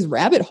 these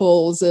rabbit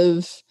holes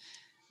of,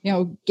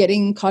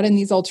 getting caught in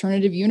these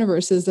alternative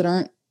universes that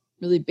aren't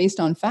really based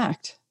on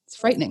fact. It's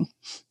frightening.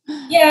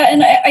 Yeah.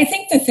 And I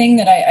think the thing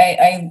that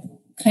I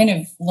kind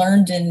of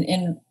learned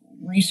in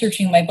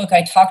researching my book,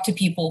 I talked to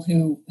people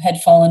who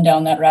had fallen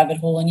down that rabbit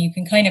hole, and you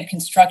can kind of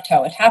construct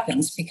how it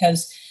happens,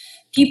 because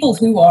people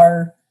who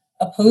are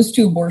opposed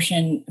to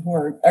abortion who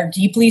are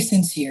deeply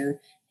sincere,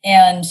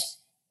 and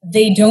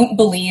they don't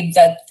believe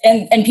that,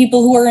 and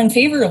people who are in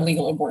favor of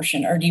legal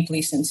abortion are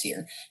deeply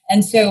sincere.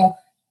 And so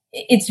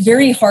it's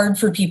very hard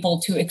for people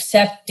to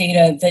accept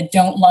data that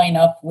don't line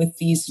up with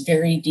these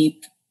very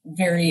deep,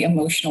 very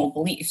emotional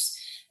beliefs.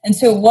 And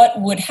so what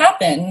would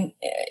happen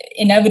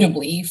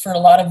inevitably for a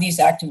lot of these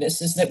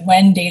activists is that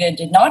when data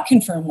did not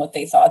confirm what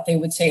they thought, they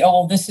would say, oh,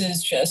 well, this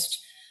is just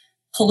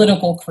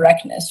political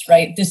correctness,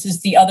 right? This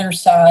is the other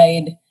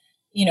side,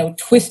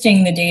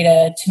 twisting the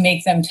data to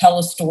make them tell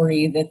a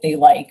story that they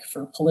like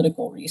for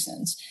political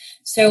reasons.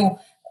 So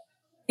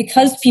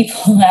because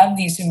people have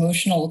these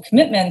emotional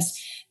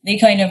commitments, they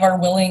kind of are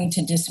willing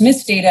to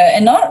dismiss data,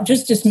 and not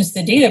just dismiss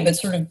the data, but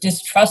sort of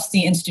distrust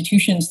the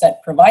institutions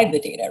that provide the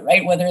data,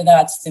 right? Whether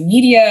that's the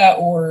media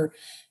or,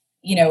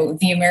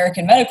 the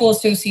American Medical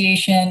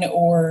Association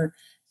or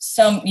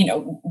some,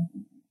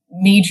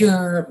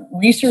 major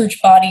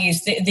research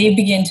bodies, they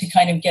begin to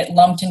kind of get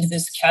lumped into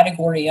this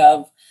category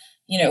of,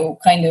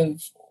 kind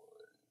of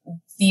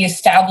the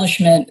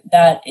establishment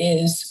that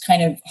is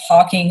kind of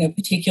hawking a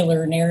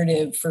particular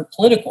narrative for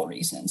political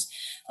reasons.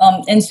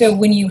 And so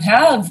when you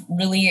have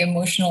really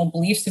emotional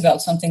beliefs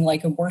about something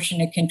like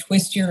abortion, it can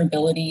twist your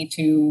ability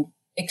to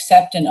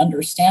accept and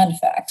understand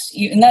facts.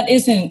 And that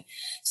isn't,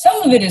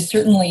 some of it is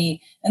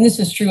certainly, and this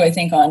is true, I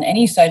think, on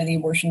any side of the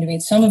abortion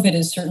debate, some of it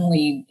is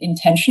certainly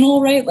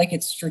intentional, right? Like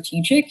it's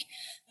strategic.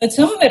 But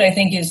some of it, I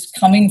think, is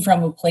coming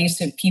from a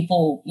place of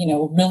people,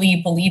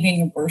 really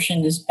believing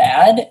abortion is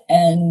bad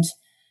and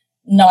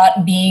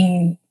not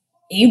being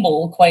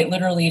able, quite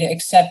literally, to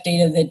accept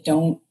data that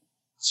don't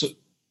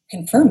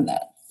confirm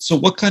that. So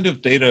what kind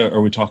of data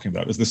are we talking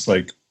about? Is this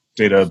like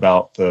data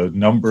about the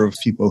number of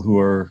people who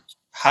are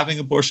having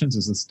abortions?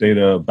 Is this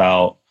data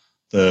about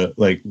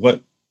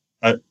what?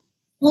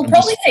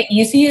 Probably the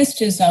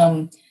easiest is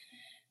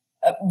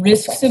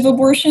risks of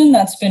abortion.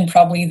 That's been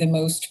probably the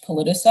most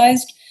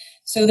politicized.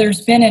 So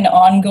there's been an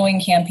ongoing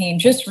campaign.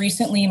 Just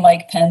recently,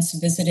 Mike Pence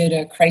visited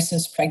a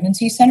crisis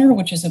pregnancy center,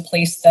 which is a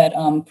place that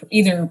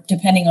either,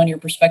 depending on your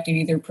perspective,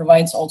 either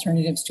provides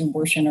alternatives to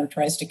abortion or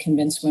tries to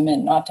convince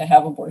women not to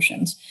have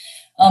abortions.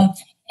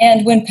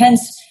 And when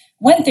Pence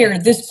went there,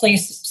 this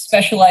place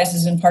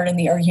specializes in part in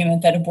the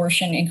argument that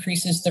abortion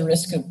increases the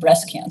risk of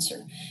breast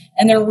cancer.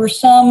 And there were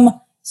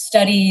some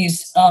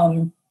studies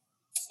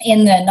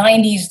in the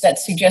 90s that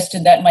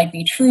suggested that might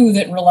be true,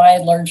 that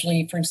relied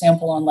largely, for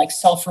example, on like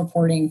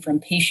self-reporting from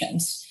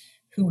patients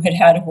who had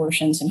had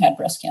abortions and had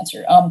breast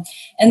cancer.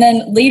 And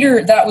then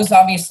later, that was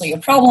obviously a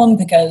problem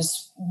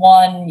because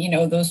one,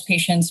 those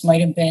patients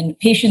might have been,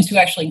 patients who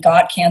actually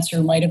got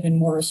cancer might have been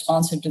more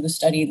responsive to the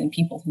study than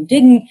people who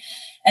didn't.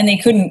 And they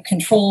couldn't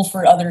control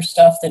for other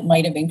stuff that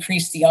might have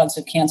increased the odds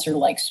of cancer,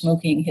 like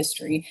smoking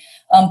history.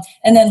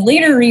 And then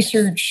later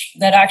research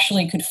that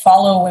actually could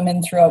follow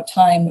women throughout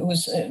time, it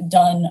was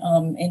done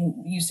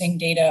in using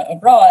data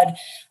abroad,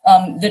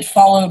 that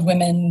followed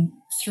women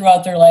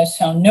throughout their lives,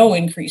 found no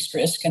increased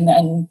risk. And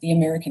then the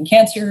American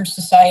Cancer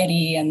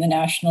Society and the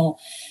National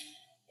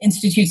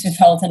Institutes of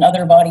Health and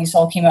other bodies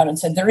all came out and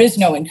said there is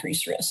no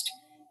increased risk.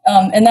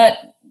 And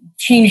that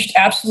changed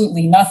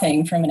absolutely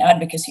nothing from an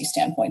advocacy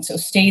standpoint. So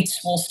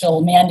states will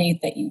still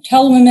mandate that you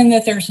tell women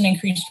that there's an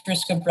increased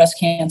risk of breast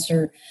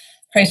cancer.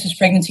 Crisis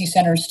pregnancy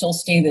centers still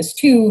say this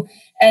too.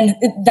 And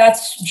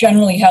that's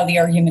generally how the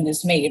argument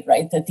is made,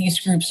 right? That these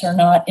groups are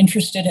not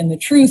interested in the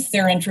truth.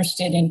 They're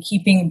interested in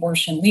keeping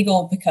abortion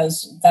legal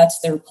because that's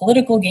their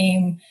political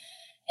game,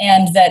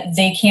 and that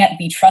they can't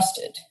be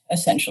trusted,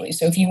 essentially.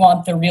 So if you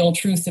want the real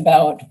truth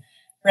about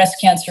breast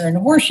cancer and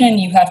abortion,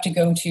 you have to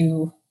go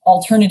to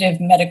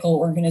alternative medical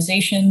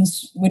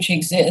organizations which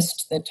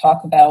exist that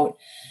talk about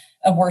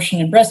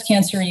abortion and breast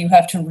cancer. You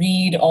have to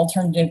read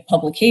alternative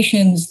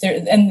publications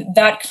there, and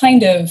that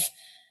kind of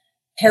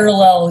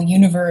parallel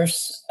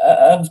universe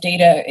of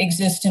data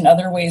exists in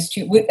other ways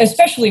too,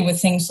 especially with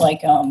things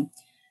like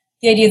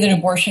the idea that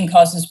abortion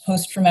causes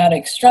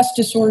post-traumatic stress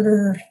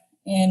disorder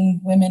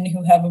in women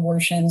who have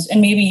abortions,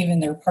 and maybe even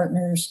their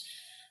partners.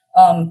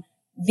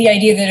 The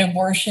idea that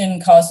abortion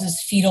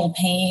causes fetal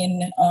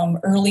pain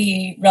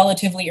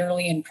relatively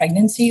early in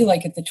pregnancy,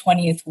 like at the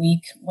 20th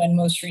week, when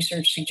most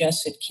research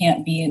suggests it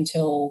can't be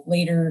until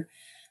later.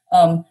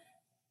 Some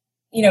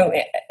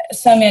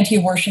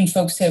anti-abortion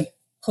folks have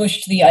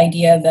pushed the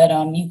idea that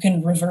you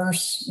can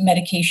reverse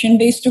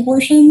medication-based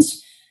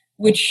abortions,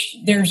 which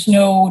there's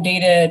no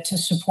data to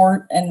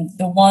support. And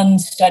the one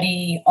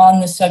study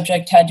on the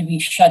subject had to be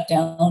shut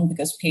down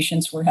because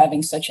patients were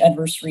having such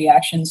adverse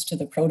reactions to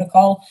the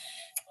protocol.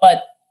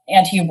 But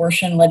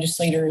anti-abortion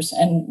legislators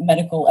and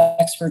medical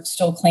experts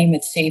still claim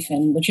it's safe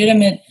and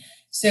legitimate.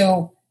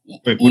 So you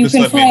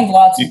can find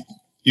lots.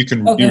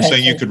 You're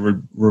saying you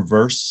could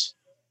reverse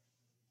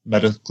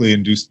medically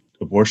induced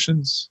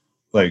abortions?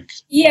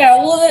 Yeah,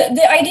 well,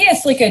 the idea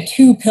is like a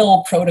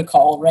 2-pill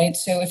protocol, right?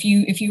 So if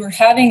you were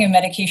having a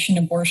medication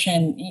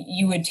abortion,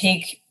 you would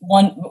take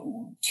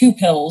 2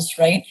 pills,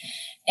 right?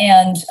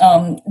 And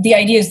the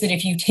idea is that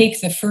if you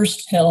take the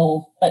first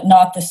pill but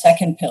not the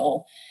second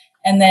pill,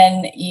 and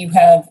then you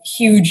have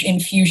huge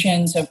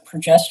infusions of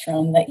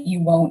progesterone that you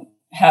won't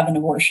have an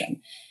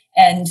abortion.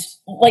 And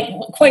like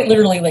quite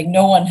literally, like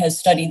no one has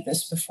studied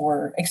this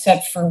before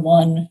except for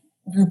one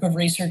group of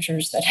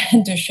researchers that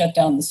had to shut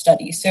down the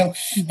study. So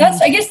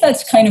I guess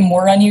that's kind of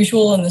more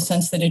unusual in the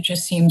sense that it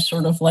just seems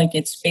sort of like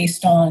it's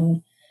based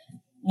on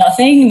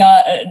nothing,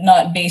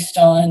 not based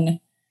on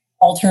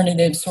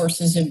alternative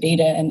sources of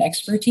data and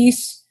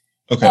expertise.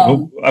 Okay,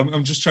 well,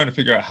 I'm just trying to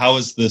figure out how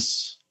is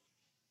this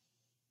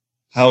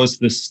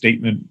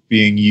statement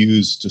being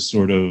used to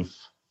sort of,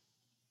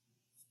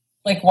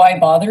 like, why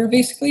bother,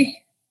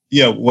 basically?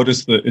 Yeah, what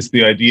is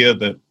the idea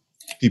that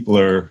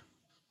people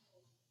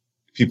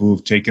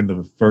who've taken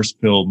the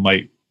first pill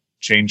might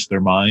change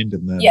their mind,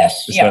 and then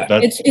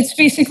it's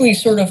basically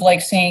sort of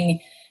like saying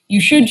you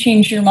should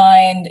change your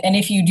mind, and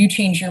if you do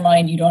change your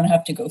mind, you don't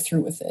have to go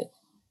through with it.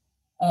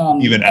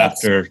 Even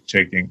after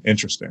taking,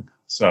 interesting.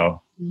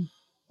 So,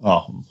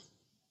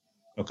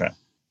 okay.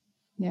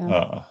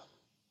 Yeah.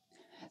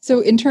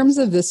 So in terms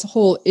of this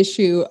whole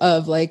issue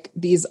of like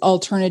these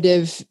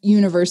alternative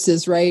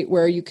universes, right,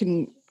 where you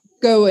can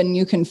go and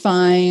you can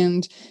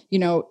find,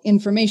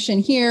 information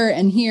here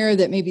and here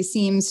that maybe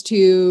seems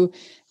to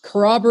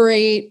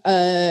corroborate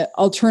a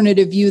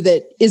alternative view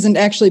that isn't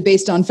actually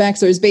based on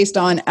facts or is based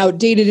on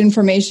outdated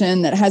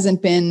information that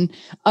hasn't been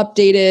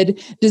updated.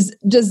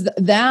 Does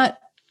that,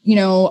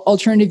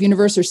 alternative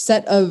universe or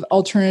set of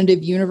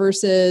alternative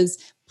universes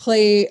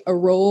play a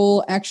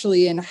role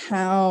actually in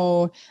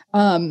how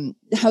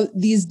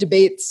these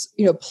debates,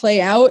 play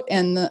out,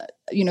 and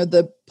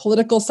the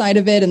political side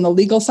of it and the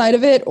legal side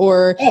of it?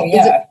 Or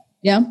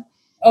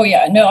Oh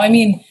yeah. No, I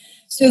mean,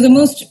 so the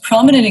most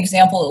prominent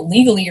example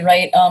legally,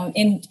 right?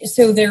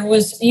 So there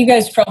was, you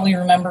guys probably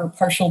remember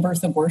partial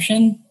birth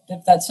abortion,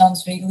 if that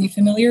sounds vaguely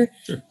familiar.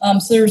 Sure.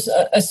 So there's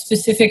a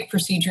specific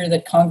procedure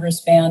that Congress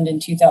banned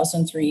in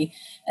 2003,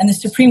 and the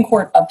Supreme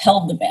Court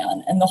upheld the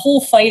ban. And the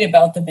whole fight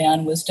about the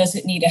ban was, does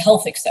it need a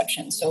health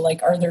exception? So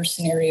like, are there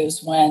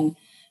scenarios when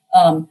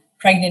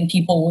pregnant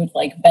people would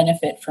like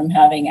benefit from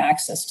having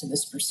access to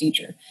this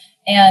procedure?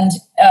 And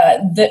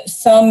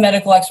some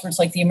medical experts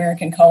like the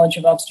American College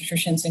of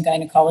Obstetricians and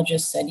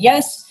Gynecologists said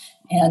yes,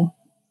 and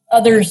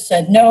others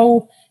said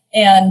no,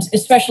 and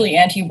especially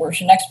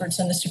anti-abortion experts.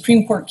 And the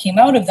Supreme Court came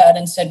out of that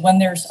and said when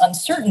there's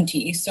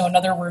uncertainty, so in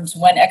other words,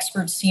 when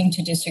experts seem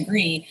to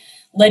disagree,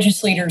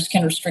 legislators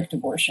can restrict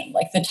abortion.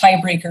 Like the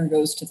tiebreaker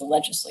goes to the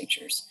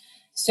legislatures.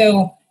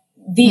 So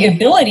the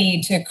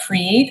ability to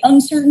create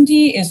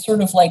uncertainty is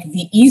sort of like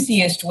the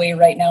easiest way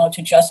right now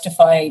to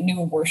justify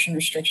new abortion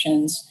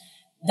restrictions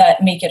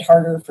that make it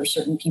harder for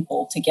certain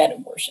people to get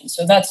abortion.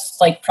 So that's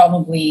like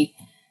probably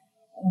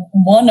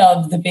one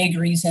of the big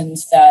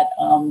reasons that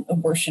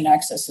abortion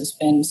access has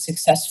been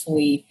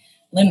successfully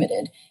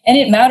limited. And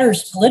it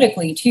matters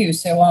politically too.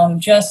 So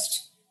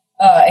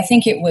I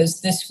think it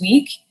was this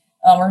week,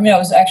 or no, it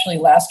was actually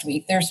last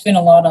week. There's been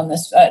a lot on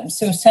this.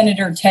 So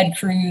Senator Ted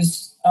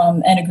Cruz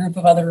and a group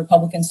of other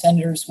Republican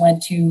senators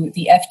went to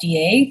the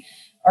FDA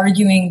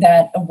arguing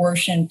that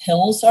abortion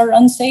pills are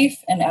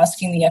unsafe and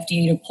asking the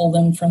FDA to pull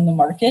them from the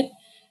market.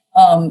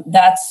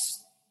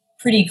 That's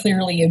pretty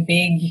clearly a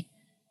big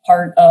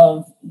part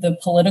of the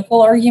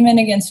political argument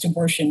against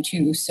abortion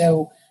too.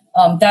 So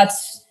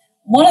that's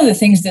one of the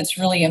things that's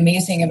really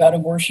amazing about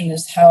abortion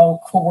is how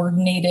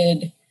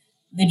coordinated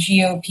the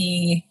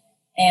GOP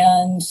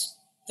and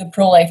the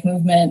pro-life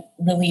movement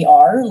really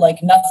are.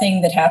 Like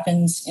nothing that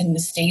happens in the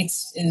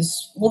States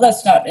is, well,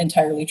 that's not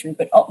entirely true,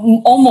 but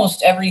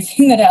almost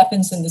everything that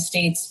happens in the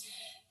States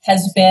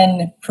has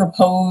been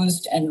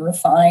proposed and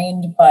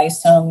refined by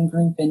some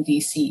group in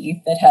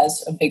DC that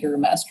has a bigger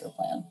master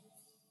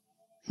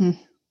plan.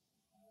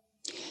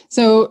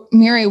 So,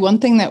 Mary, one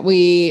thing that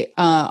we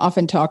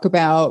often talk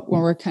about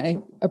when we're kind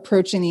of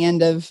approaching the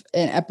end of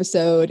an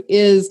episode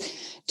is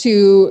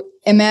to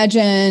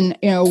imagine,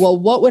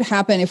 what would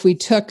happen if we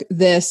took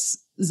this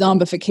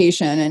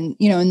zombification? And,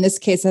 in this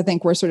case, I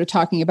think we're sort of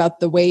talking about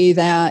the way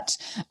that,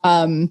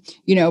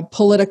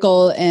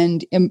 political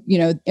and,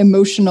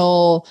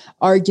 emotional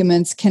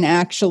arguments can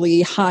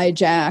actually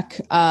hijack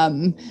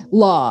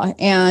law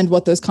and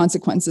what those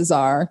consequences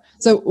are.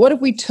 So what if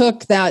we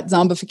took that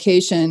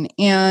zombification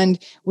and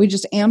we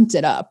just amped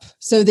it up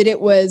so that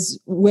it was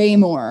way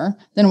more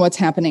than what's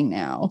happening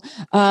now?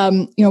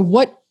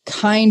 What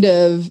kind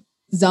of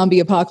zombie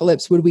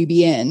apocalypse would we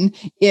be in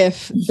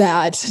if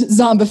that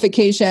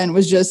zombification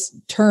was just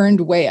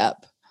turned way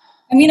up?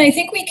 I mean, I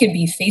think we could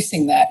be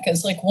facing that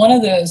because like one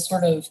of the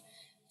sort of,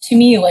 to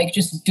me, like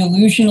just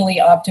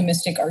delusionally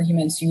optimistic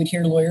arguments you would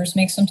hear lawyers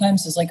make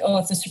sometimes is like, oh,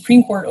 if the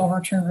Supreme Court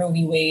overturned Roe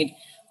v. Wade,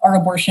 our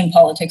abortion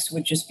politics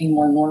would just be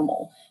more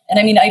normal. And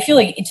I mean, I feel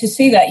like to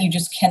say that you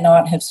just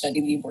cannot have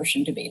studied the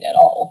abortion debate at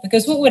all,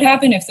 because what would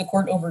happen if the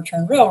court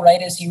overturned Roe,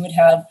 right, is you would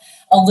have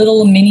a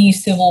little mini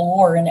civil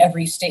war in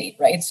every state,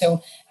 right?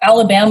 So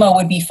Alabama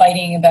would be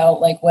fighting about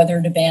like whether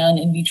to ban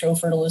in vitro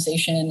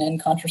fertilization and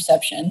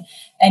contraception.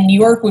 and New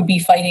York would be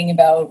fighting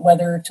about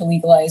whether to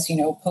legalize,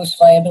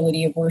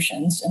 post-viability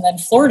abortions. And then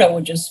Florida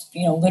would just,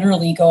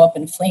 literally go up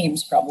in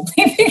flames probably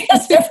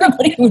because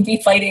everybody would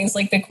be fighting. It's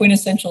like the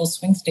quintessential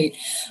swing state.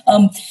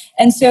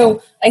 And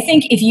so I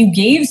think if you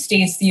gave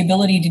states the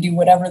ability to do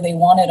whatever they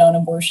wanted on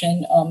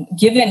abortion,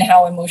 given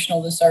how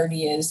emotional this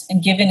already is,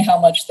 and given how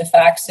much the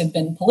facts have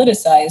been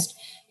politicized,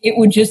 it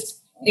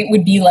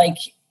would be like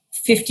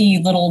 50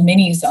 little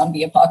mini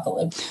zombie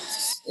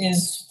apocalypse.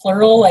 Is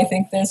plural. I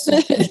think this.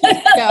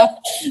 Yeah,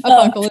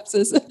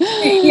 apocalypses.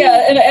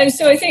 And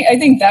so I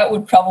think that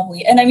would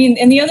probably, and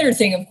the other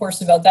thing, of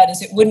course, about that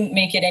is it wouldn't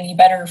make it any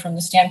better from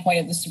the standpoint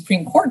of the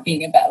Supreme Court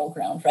being a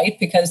battleground, right?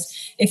 Because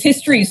if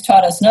history has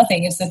taught us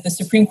nothing, it's that the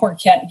Supreme Court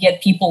can't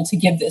get people to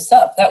give this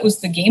up. That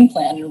was the game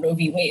plan in Roe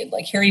v. Wade.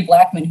 Like Harry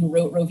Blackmun, who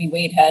wrote Roe v.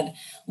 Wade, had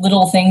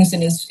little things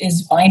in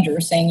his binder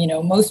saying,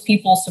 most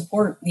people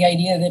support the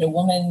idea that a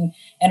woman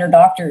and her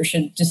doctor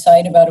should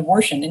decide about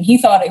abortion. And he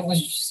thought it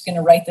was just going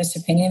to write this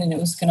opinion and it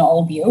was going to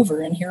all be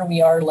over. And here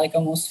we are, like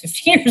almost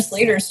 50 years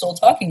later, still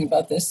talking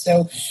about this.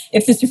 So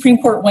if the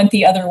Supreme Court went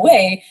the other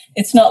way,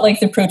 it's not like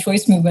the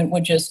pro-choice movement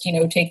would just,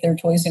 take their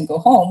toys and go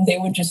home. They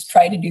would just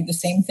try to do the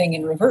same thing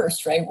in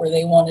reverse, right? Where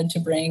they wanted to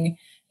bring,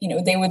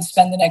 they would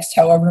spend the next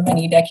however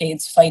many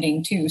decades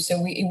fighting too.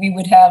 So we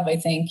would have, I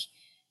think,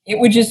 it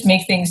would just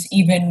make things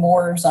even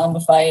more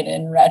zombified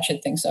and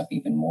ratchet things up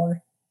even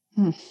more.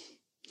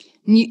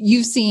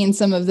 You've seen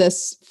some of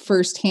this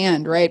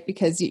firsthand, right?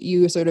 Because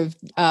you sort of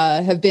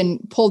have been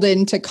pulled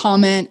in to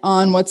comment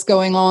on what's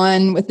going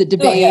on with the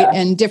debate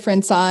and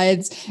different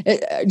sides.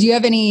 Do you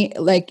have any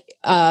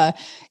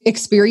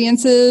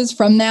experiences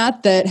from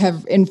that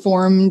have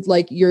informed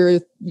like your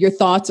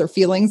thoughts or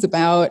feelings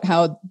about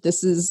how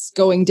this is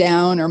going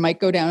down or might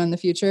go down in the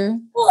future?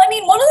 Well,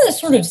 one of the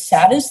sort of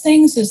saddest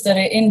things is that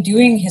in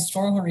doing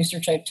historical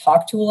research, I've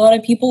talked to a lot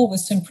of people with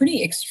some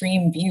pretty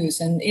extreme views,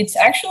 and it's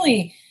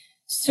actually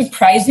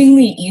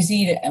surprisingly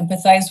easy to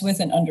empathize with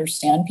and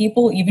understand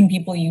people, even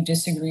people you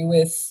disagree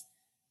with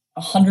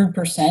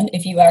 100%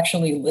 if you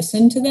actually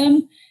listen to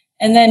them.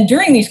 And then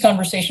during these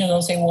conversations,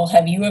 they'll say, well,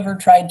 have you ever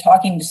tried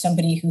talking to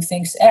somebody who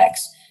thinks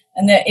X?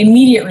 And the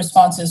immediate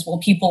response is, well,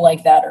 people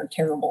like that are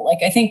terrible. Like,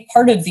 I think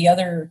part of the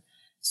other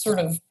sort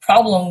of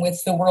problem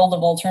with the world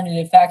of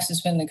alternative facts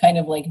has been the kind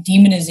of like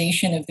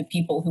demonization of the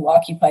people who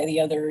occupy the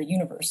other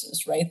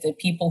universes, right? The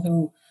people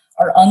who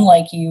are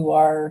unlike you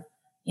are,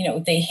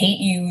 they hate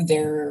you,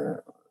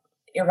 they're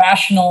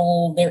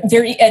irrational,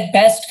 they're at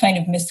best kind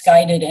of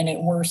misguided and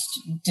at worst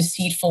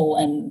deceitful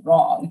and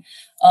wrong.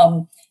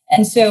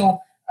 And so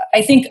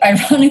I think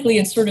ironically,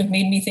 it sort of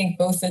made me think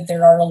both that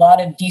there are a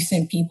lot of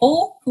decent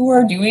people who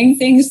are doing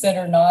things that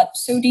are not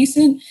so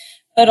decent,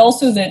 but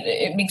also that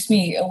it makes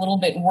me a little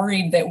bit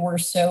worried that we're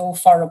so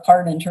far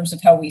apart in terms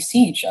of how we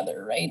see each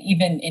other, right?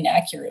 Even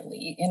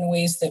inaccurately, in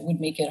ways that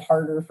would make it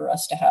harder for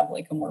us to have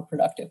like a more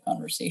productive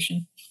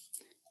conversation.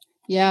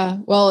 Yeah,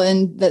 well,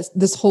 and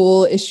this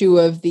whole issue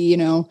of the,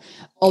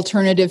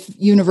 alternative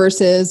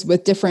universes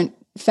with different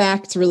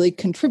facts really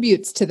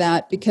contributes to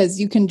that, because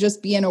you can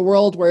just be in a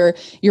world where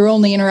you're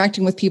only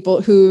interacting with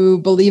people who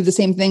believe the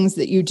same things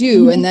that you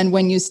do. Mm-hmm. And then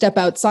when you step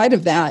outside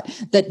of that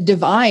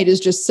divide is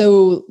just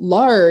so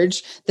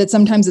large that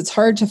sometimes it's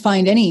hard to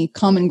find any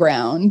common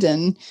ground.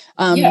 And,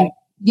 and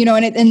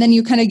then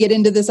you kind of get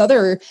into this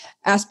other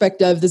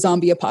aspect of the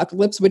zombie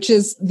apocalypse, which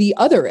is the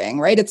othering,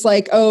 right? It's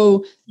like,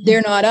 oh,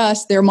 they're not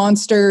us, they're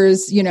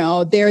monsters,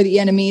 they're the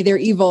enemy, they're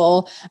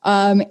evil.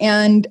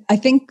 And I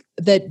think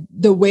that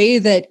the way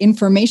that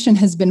information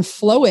has been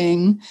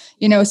flowing,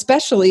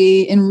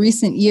 especially in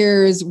recent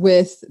years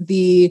with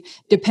the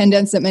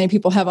dependence that many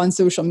people have on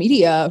social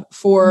media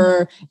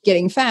for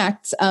getting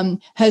facts,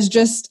 has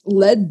just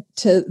led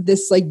to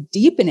this like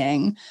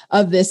deepening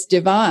of this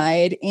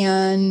divide.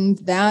 And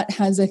that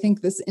has, I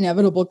think, this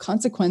inevitable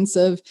consequence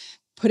of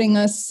putting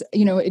us,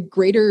 at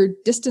greater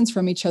distance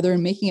from each other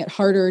and making it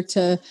harder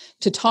to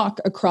talk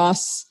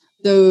across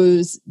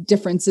those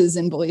differences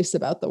in beliefs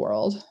about the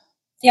world.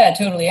 Yeah,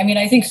 totally.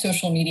 I think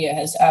social media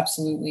has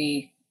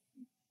absolutely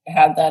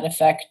had that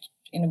effect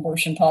in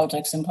abortion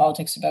politics and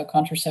politics about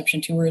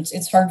contraception too, where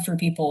it's hard for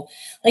people.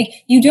 Like,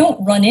 you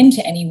don't run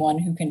into anyone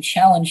who can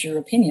challenge your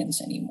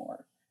opinions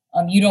anymore.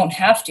 You don't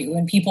have to,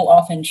 and people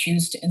often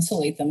choose to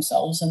insulate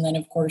themselves, and then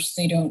of course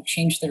they don't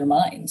change their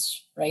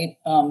minds, right?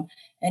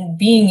 And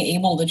being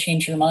able to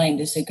change your mind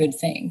is a good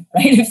thing,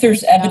 right? If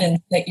there's evidence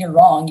that you're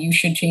wrong, you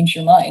should change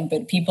your mind.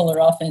 But people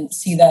are often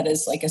see that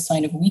as like a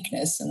sign of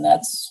weakness, and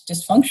that's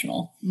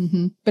dysfunctional.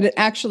 Mm-hmm. But it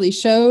actually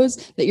shows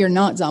that you're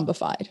not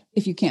zombified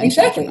if you can't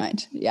change your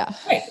mind. Yeah.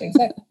 Right,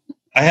 exactly.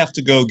 I have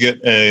to go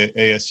get a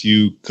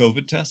ASU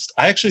COVID test.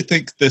 I actually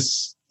think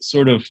this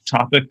sort of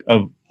topic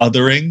of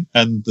othering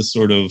and the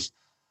sort of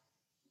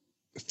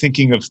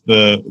thinking of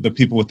the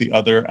people with the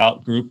other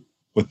out group,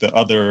 with the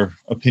other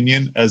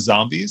opinion as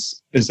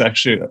zombies, is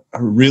actually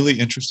a really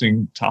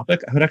interesting topic.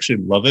 I would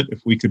actually love it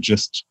if we could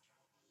just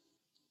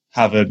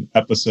have an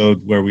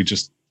episode where we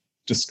just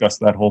discuss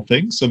that whole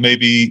thing. So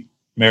maybe,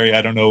 Mary,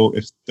 I don't know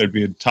if there'd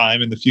be a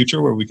time in the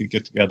future where we could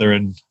get together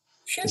and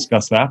Sure.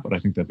 discuss that, but I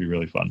think that'd be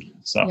really fun.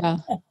 So Yeah.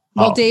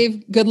 Well,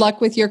 Dave, good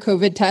luck with your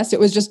COVID test. It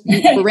was just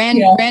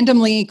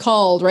randomly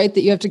called, right?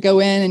 That you have to go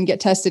in and get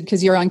tested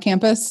because you're on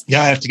campus.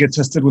 Yeah, I have to get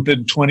tested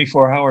within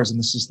 24 hours, and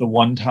this is the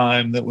one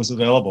time that was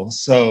available.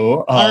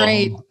 So All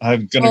right.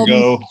 I'm going to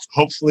go.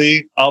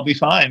 Hopefully, I'll be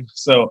fine.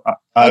 So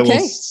I will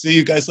see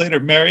you guys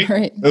later. Mary,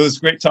 right. It was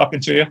great talking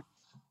to you.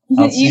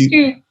 You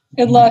too.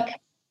 Good luck.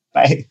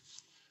 Bye.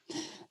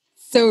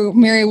 So,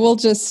 Mary, we'll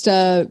just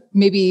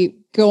maybe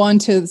go on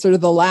to sort of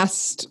the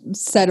last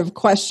set of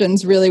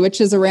questions, really, which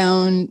is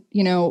around,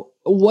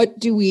 what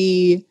do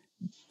we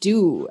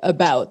do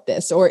about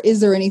this? Or is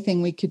there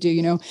anything we could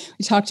do?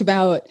 We talked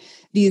about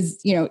these,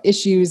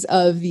 issues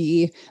of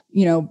the,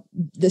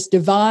 this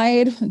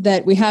divide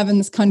that we have in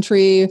this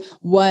country.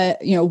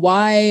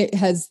 Why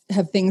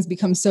have things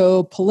become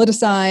so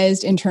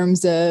politicized in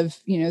terms of,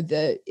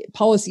 the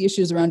policy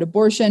issues around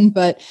abortion?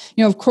 But,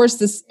 of course,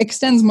 this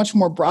extends much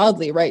more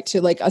broadly, right,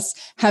 to like us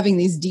having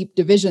these deep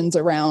divisions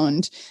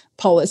around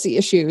policy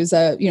issues.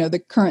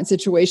 The current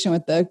situation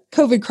with the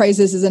COVID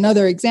crisis is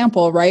another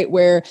example, right,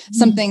 where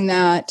something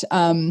that,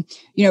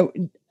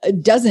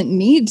 doesn't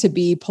need to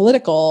be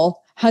political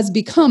has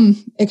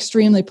become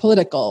extremely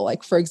political.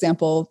 Like, for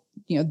example,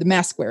 the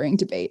mask wearing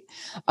debate.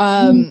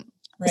 Right.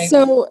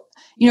 So,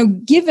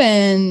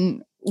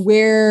 given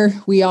where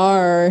we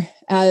are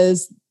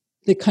as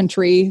the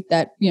country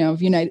that,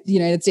 the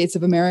United States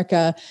of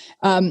America,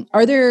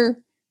 are there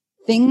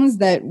things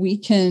that we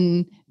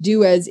can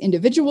do as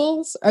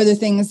individuals? Are there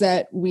things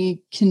that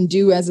we can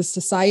do as a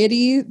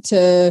society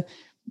to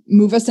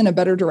move us in a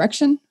better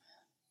direction?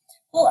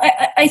 Well,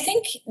 I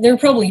think there are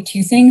probably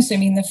two things. I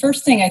mean, the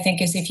first thing I think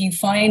is if you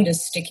find a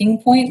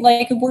sticking point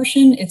like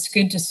abortion, it's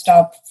good to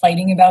stop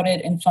fighting about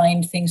it and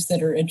find things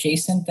that are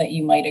adjacent that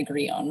you might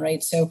agree on,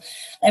 right? So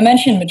I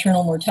mentioned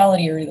maternal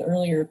mortality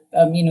earlier.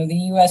 The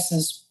U.S.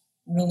 is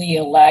really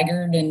a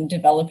laggard in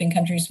developing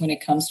countries when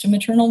it comes to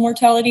maternal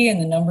mortality, and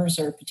the numbers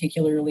are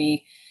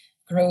particularly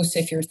gross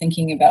if you're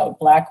thinking about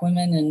Black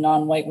women and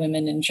non-white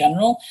women in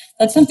general.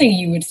 That's something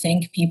you would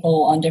think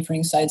people on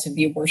differing sides of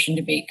the abortion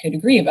debate could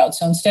agree about.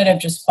 So instead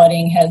of just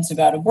butting heads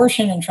about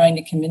abortion and trying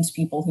to convince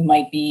people who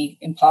might be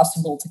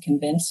impossible to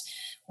convince,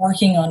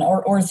 working on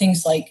or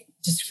things like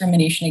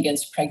discrimination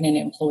against pregnant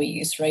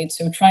employees, right?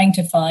 So trying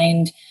to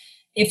find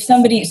in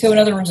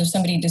other words, if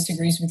somebody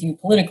disagrees with you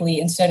politically,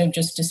 instead of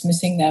just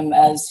dismissing them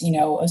as,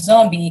 a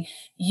zombie,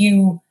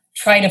 you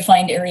try to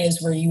find areas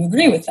where you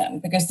agree with them,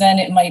 because then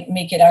it might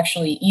make it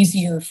actually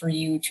easier for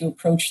you to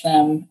approach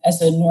them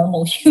as a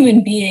normal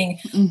human being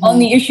on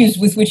the issues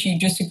with which you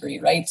disagree,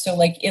 right? So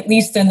like, at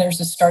least then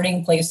there's a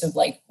starting place of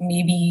like,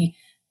 maybe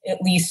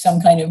at least some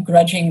kind of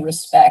grudging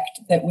respect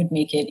that would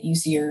make it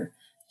easier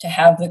to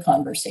have the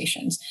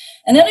conversations.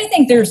 And then I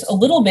think there's a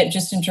little bit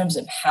just in terms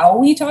of how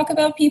we talk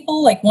about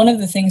people. Like, one of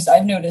the things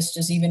I've noticed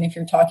is even if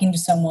you're talking to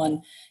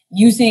someone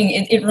using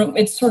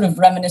it's sort of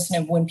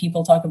reminiscent of when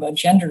people talk about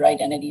gender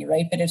identity,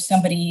 right? But if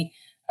somebody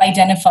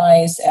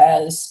identifies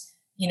as,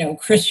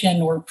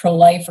 Christian or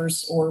pro-life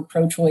or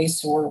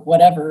pro-choice or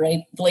whatever,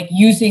 right? Like,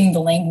 using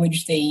the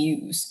language they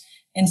use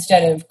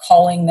instead of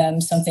calling them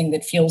something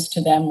that feels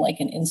to them like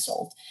an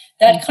insult.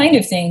 That kind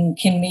of thing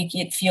can make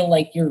it feel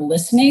like you're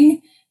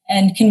listening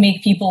and can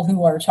make people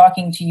who are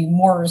talking to you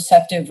more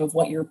receptive of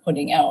what you're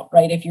putting out,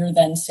 right? If you're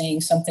then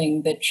saying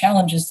something that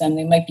challenges them,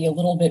 they might be a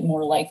little bit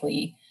more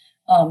likely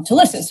to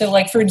listen. So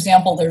like, for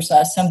example, there's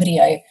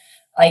somebody I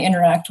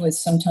interact with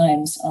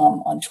sometimes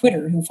on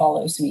Twitter who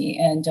follows me.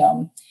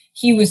 And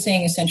he was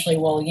saying essentially,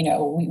 well,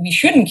 we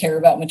shouldn't care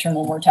about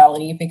maternal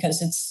mortality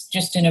because it's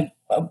just in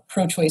a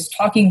pro-choice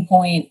talking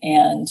point,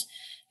 and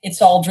it's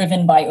all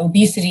driven by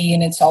obesity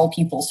and it's all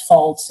people's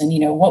faults. And,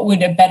 what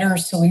would a better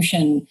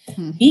solution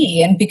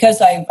be? And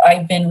because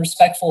I've been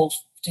respectful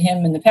to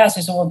him in the past,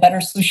 I said, well, a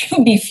better solution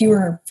would be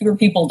fewer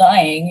people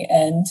dying.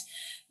 And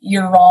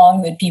you're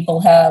wrong that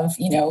people have,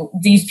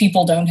 these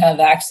people don't have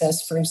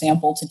access, for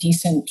example, to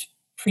decent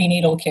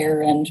prenatal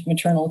care and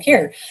maternal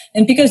care.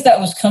 And because that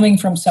was coming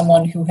from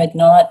someone who had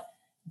not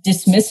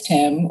dismissed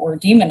him or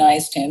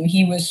demonized him,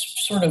 he was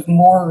sort of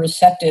more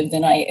receptive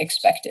than I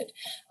expected.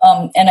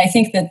 And I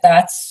think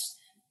that's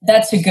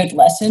a good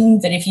lesson,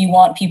 that if you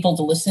want people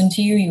to listen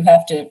to you, you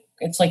have to,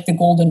 it's like the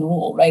golden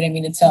rule, right? I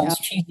mean, it sounds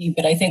cheesy,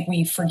 but I think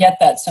we forget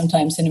that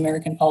sometimes in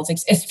American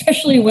politics,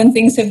 especially when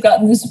things have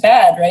gotten this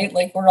bad, right?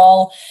 Like, we're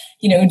all,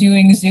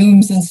 doing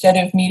Zooms instead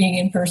of meeting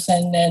in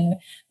person, and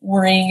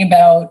worrying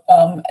about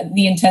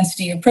the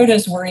intensity of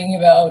protests, worrying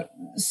about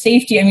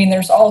safety. I mean,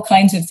 there's all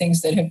kinds of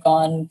things that have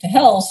gone to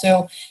hell.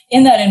 So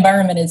in that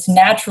environment, it's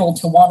natural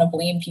to want to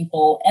blame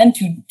people and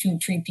to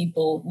treat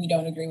people we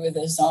don't agree with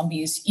as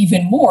zombies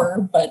even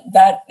more. But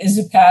that is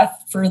a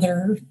path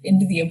further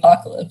into the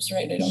apocalypse,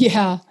 right? I don't think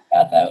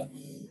about that.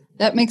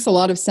 That makes a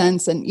lot of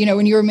sense. And,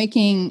 when you were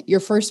making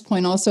your first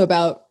point also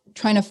about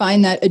trying to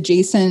find that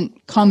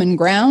adjacent common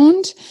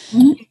ground,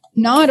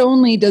 not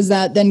only does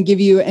that then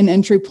give you an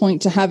entry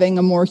point to having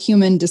a more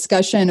human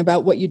discussion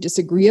about what you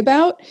disagree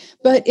about,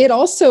 but it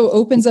also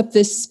opens up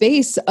this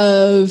space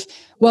of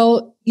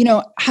well,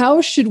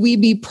 how should we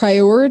be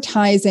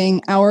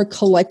prioritizing our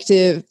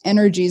collective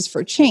energies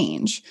for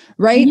change,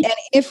 right? Mhm. And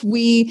if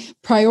we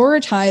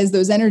prioritize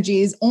those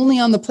energies only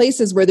on the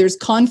places where there's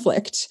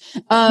conflict,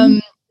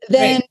 then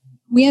Right.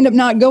 we end up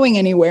not going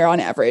anywhere on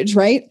average,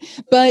 right?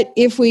 But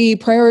if we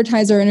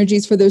prioritize our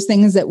energies for those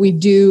things that we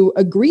do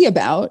agree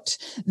about,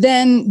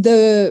 then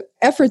the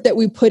effort that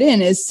we put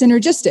in is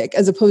synergistic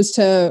as opposed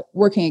to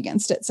working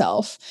against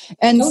itself.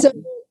 And so,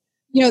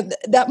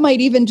 that might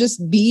even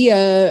just be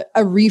a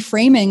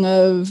reframing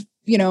of,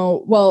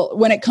 well,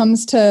 when it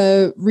comes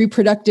to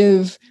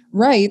reproductive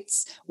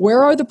rights,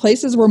 where are the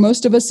places where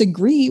most of us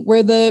agree,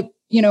 where the,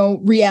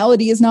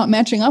 reality is not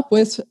matching up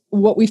with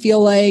what we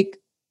feel like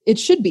it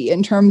should be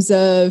in terms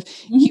of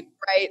human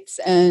rights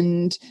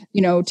and,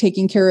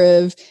 taking care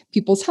of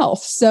people's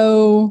health.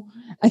 So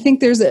I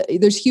think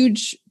there's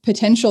huge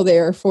potential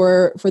there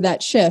for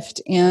that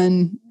shift.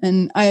 And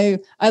I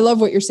love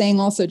what you're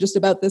saying also just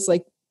about this,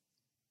 like,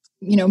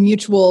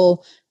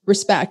 mutual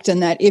respect,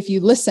 and that if you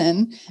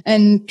listen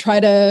and try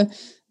to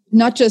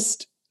not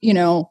just,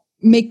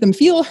 make them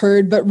feel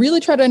heard, but really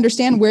try to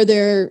understand where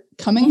they're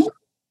coming from,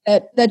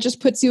 that just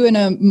puts you in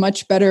a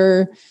much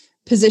better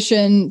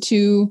position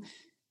to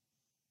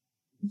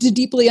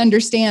deeply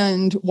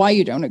understand why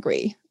you don't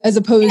agree, as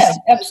opposed Yeah,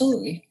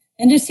 absolutely.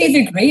 And to see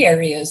the gray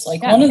areas,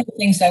 like Yeah. one of the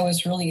things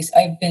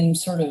I've been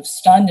sort of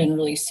stunned and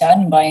really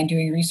saddened by in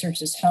doing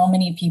research is how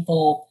many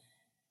people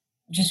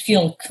just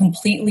feel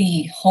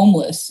completely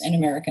homeless in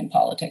American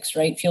politics,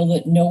 right? Feel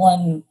that no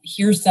one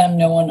hears them,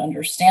 no one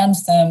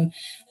understands them.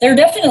 There are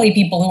definitely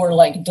people who are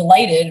like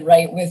delighted,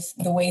 right, with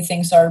the way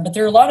things are, but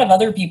there are a lot of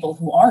other people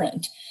who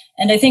aren't.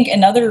 And I think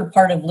another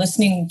part of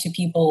listening to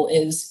people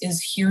is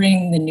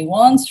hearing the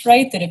nuance,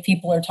 right? That if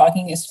people are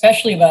talking,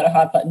 especially about a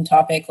hot button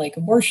topic like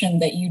abortion,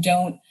 that you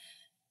don't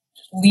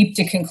leap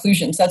to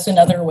conclusions. That's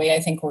another way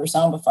I think we're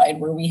zombified,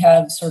 where we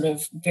have sort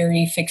of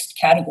very fixed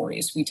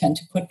categories we tend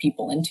to put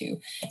people into.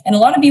 And a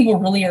lot of people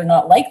really are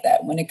not like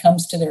that when it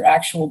comes to their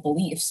actual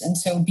beliefs. And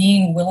so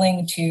being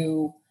willing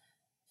to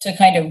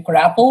kind of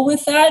grapple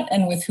with that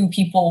and with who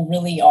people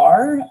really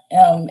are,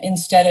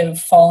 instead of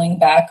falling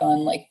back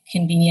on like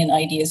convenient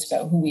ideas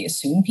about who we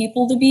assume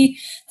people to be,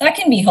 that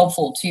can be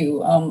helpful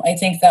too. I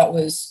think that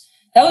was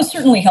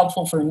certainly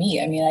helpful for me.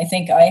 I mean, I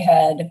think I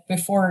had,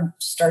 before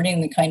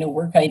starting the kind of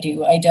work I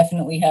do, I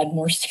definitely had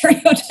more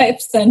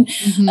stereotypes than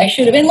I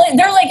should have. And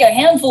there are like a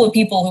handful of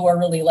people who are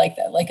really like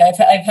that. Like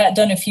I've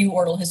done a few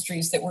oral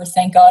histories that were,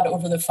 thank God,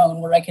 over the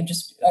phone, where I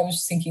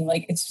was thinking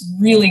like, it's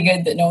really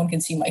good that no one can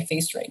see my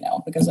face right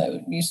now, because I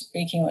would be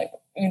speaking like,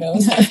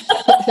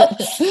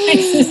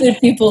 faces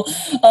at people.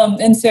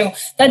 And so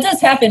that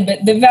does happen,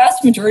 but the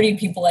vast majority of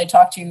people I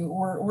talked to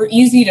were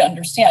easy to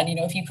understand.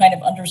 If you kind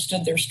of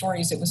understood their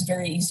stories, it was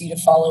very easy to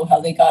follow how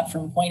they got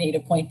from point A to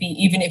point B,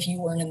 even if you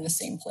weren't in the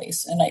same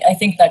place. And I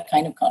think that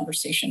kind of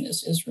conversation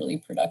is really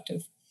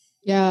productive.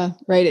 Yeah,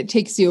 right. It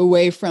takes you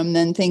away from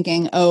then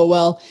thinking, oh,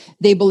 well,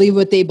 they believe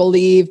what they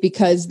believe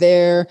because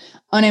they're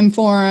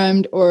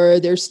uninformed,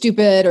 or they're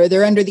stupid, or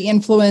they're under the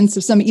influence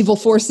of some evil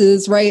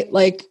forces, right?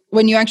 Like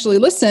when you actually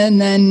listen,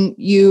 then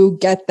you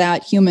get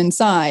that human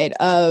side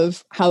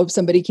of how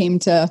somebody came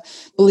to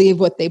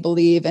believe what they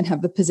believe and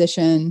have the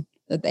position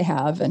that they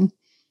have. And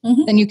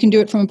then you can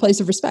do it from a place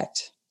of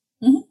respect.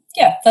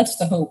 Yeah, that's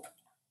the hope.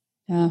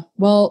 Yeah.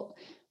 Well,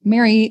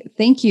 Mary,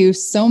 thank you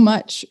so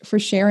much for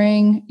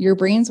sharing your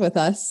brains with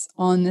us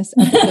on this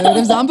episode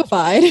of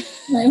Zombified.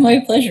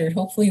 My pleasure.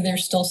 Hopefully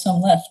there's still some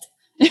left.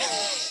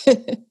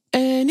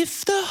 And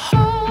if the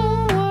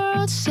whole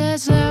world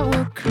says that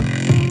we're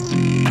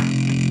crazy,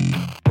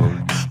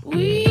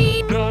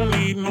 we don't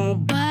need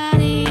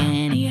nobody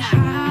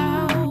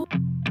anyhow.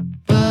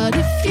 But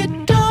if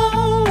you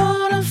don't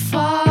want to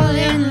fall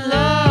in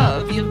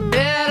love, you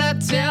better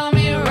tell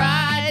me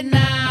right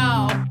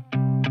now.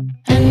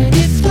 And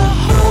if the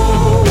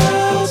whole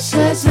world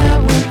says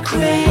that we're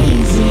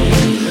crazy,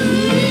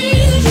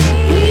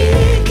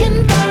 we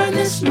can burn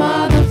this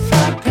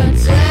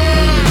motherfucker down.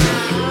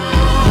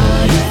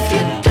 But if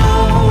you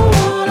don't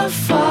wanna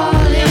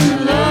fall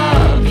in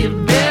love, you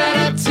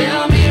better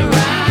tell me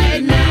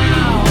right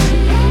now.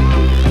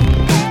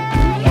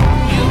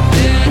 You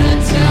better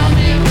tell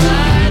me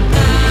right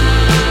now.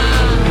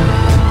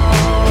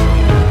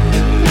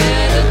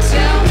 Better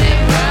tell me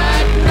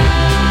right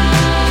now.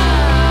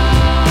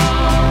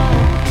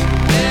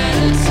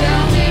 Better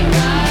tell me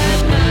right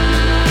now.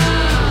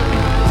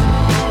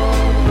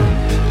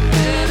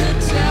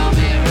 Better tell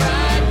me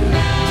right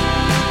now.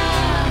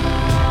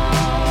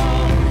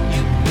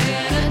 You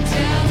better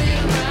tell me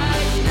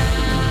right now.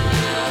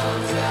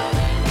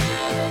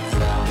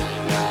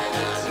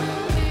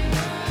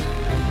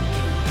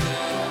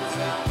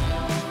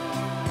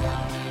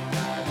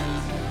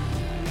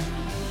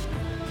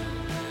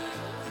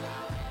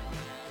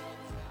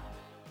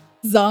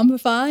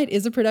 Zombified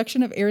is a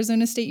production of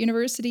Arizona State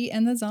University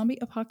and the Zombie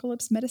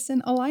Apocalypse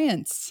Medicine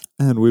Alliance.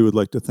 And we would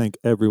like to thank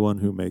everyone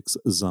who makes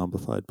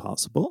Zombified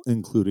possible,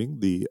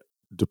 including the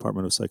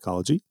Department of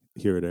Psychology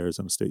here at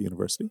Arizona State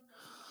University.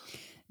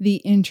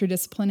 the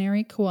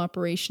Interdisciplinary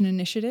Cooperation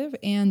Initiative,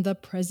 and the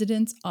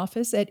President's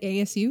Office at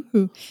ASU,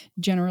 who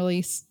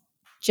generally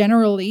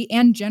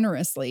and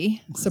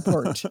generously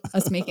support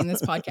us making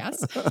this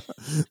podcast.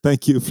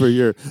 Thank you for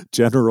your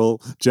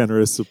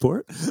generous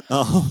support.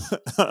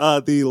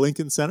 The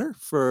Lincoln Center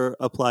for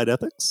Applied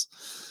Ethics.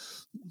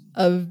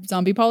 Of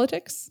zombie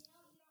politics.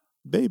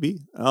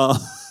 Baby.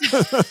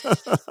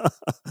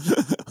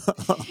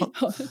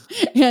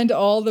 And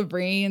all the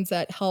brains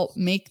that help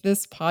make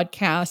this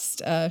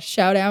podcast.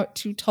 Shout out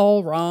to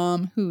Tall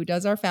Rom, who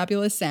does our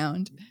fabulous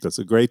sound. Does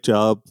a great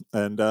job.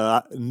 And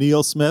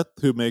Neil Smith,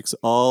 who makes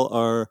all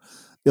our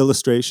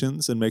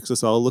illustrations and makes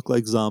us all look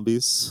like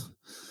zombies.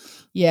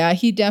 Yeah,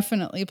 he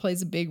definitely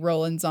plays a big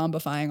role in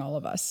zombifying all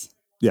of us.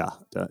 Yeah.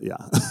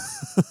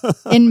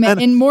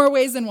 In more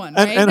ways than one,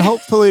 right? And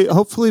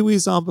hopefully we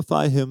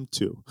zombify him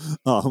too.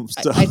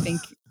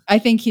 I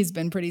think he's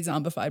been pretty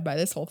zombified by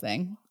this whole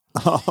thing.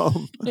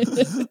 And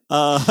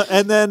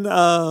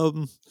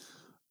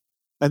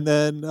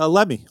then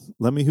Lemmy,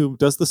 who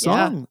does the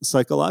song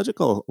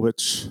Psychological,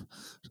 which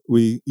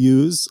we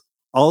use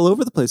all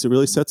over the place. It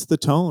really sets the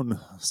tone.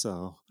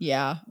 So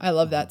yeah, I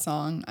love that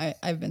song.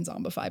 I've been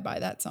zombified by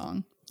that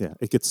song. Yeah,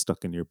 it gets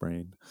stuck in your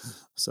brain.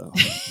 So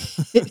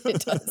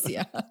it does,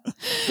 yeah.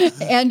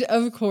 And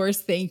of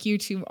course, thank you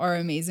to our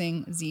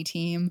amazing Z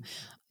team,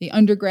 the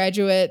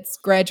undergraduates,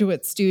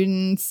 graduate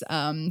students,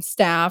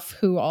 staff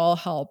who all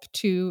help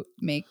to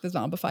make the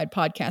Zombified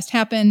podcast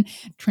happen,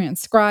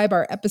 transcribe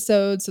our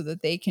episodes so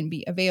that they can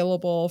be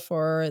available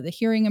for the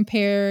hearing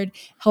impaired,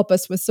 help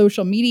us with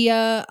social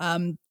media.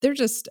 They're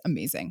just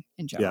amazing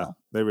in general. Yeah,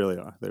 they really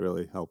are. They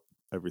really help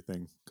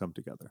everything come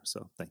together.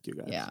 So thank you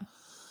guys. Yeah.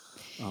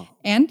 Oh.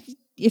 And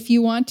if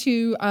you want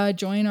to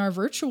join our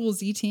virtual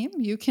Z team,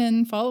 you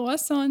can follow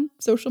us on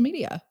social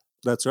media.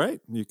 That's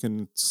right. You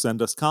can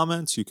send us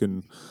comments. You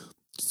can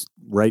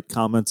write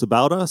comments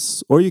about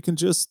us, or you can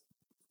just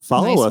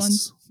follow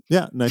us.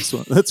 Yeah, nice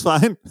one. That's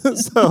fine.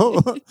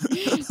 So,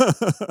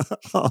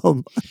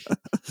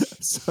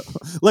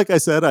 like I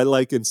said, I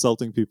like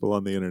insulting people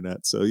on the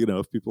internet. So,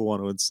 if people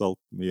want to insult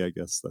me, I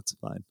guess that's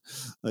fine.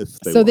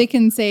 They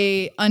can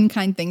say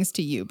unkind things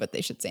to you, but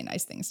they should say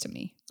nice things to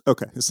me.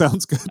 Okay,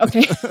 sounds good.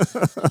 Okay.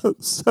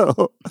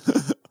 So,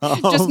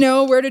 just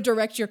know where to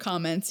direct your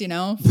comments. If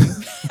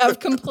you have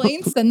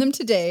complaints, send them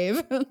to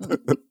Dave.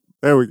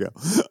 There we go.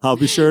 I'll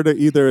be sure to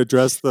either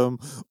address them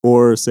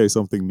or say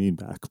something mean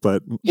back.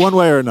 But one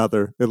way or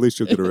another, at least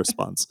you'll get a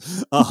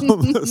response.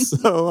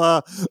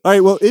 All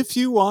right. Well, if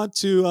you want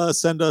to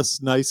send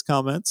us nice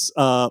comments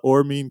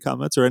or mean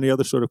comments or any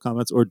other sort of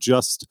comments, or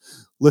just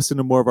listen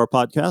to more of our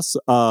podcasts,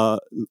 a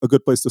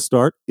good place to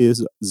start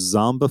is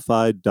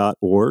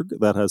zombified.org.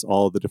 That has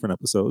all the different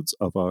episodes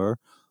of our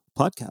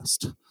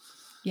podcast.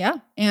 Yeah.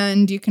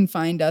 And you can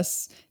find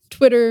us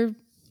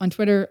on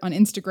Twitter, on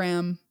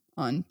Instagram,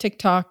 on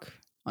TikTok,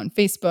 on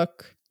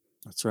Facebook.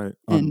 That's right.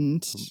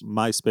 And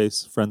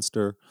MySpace,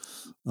 Friendster.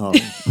 No.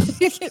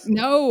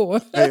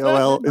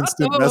 AOL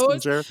Instant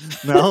Messenger.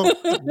 No,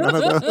 none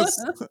of those.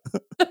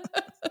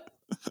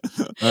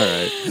 All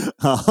right.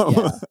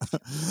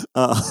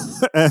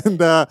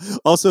 And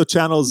also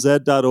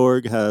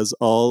channelz.org has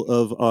all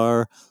of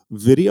our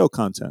video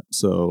content.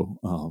 So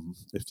so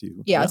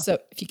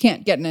if you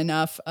can't get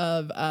enough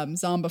of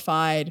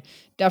Zombified,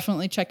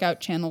 definitely check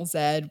out Channel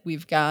Z.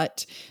 We've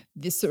got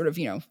this sort of,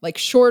 like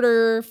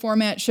shorter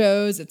format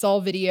shows. It's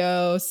all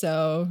video.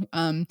 So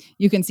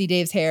you can see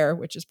Dave's hair,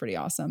 which is pretty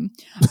awesome.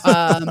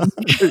 And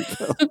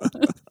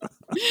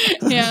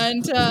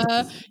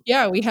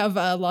we have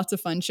lots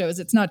of fun shows.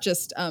 It's not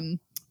just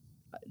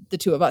the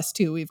two of us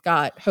too. We've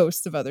got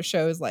hosts of other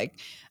shows like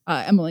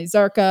Emily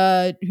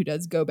Zarka, who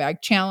does Go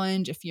Bag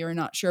Challenge, if you're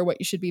not sure what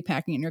you should be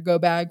packing in your go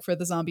bag for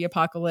the zombie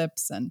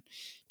apocalypse, and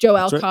Joe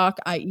Alcock,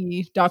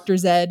 i.e. Dr.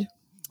 Zed,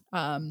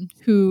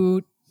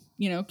 who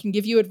can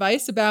give you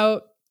advice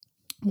about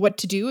what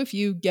to do if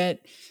you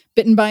get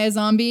bitten by a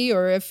zombie,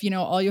 or if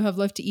all you have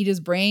left to eat is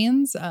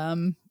brains.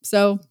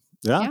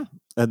 Yeah.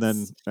 And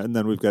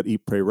then we've got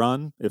Eat, Pray,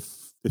 Run.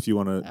 If you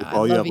want to, if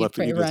all you have left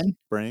to eat is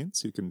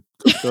brains, you can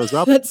cook those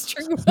up. That's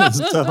true.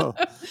 So,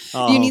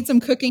 you need some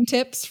cooking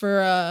tips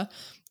for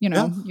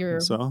your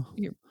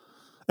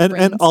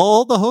and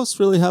all the hosts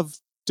really have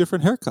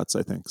different haircuts,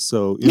 I think.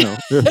 So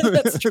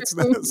that's true.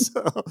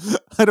 So,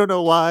 I don't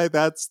know why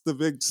that's the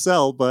big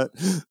sell, but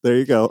there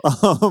you go.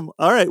 All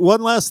right,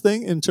 one last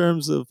thing in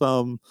terms of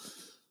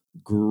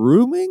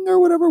grooming or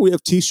whatever. We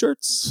have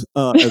T-shirts.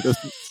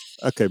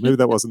 Okay, maybe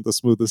that wasn't the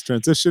smoothest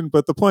transition,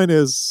 but the point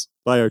is,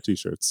 buy our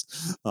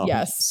T-shirts.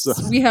 Yes,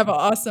 we have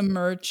awesome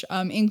merch,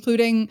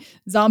 including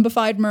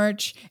Zombified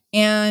merch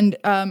and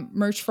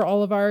merch for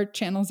all of our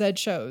Channel Z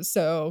shows.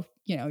 So,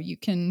 you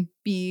can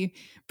be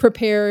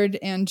prepared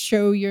and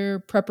show your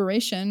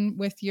preparation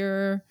with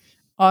your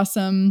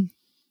awesome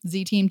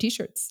Z Team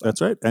T-shirts. So. That's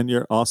right, and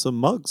your awesome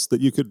mugs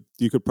that you could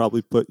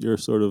probably put your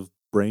sort of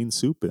brain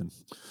soup in.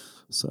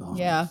 So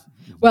yeah,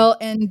 well,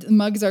 and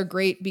mugs are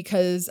great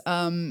because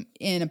in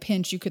a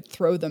pinch you could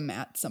throw them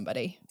at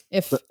somebody,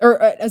 or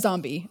a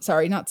zombie.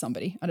 Sorry, not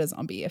a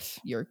zombie, if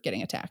you're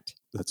getting attacked.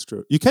 That's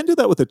true. You can do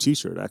that with a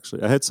t-shirt,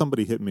 actually. I had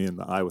somebody hit me in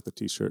the eye with a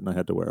t-shirt and I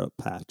had to wear a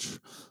patch.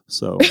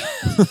 So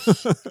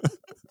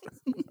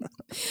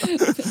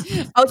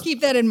I'll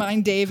keep that in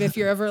mind, Dave. If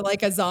you're ever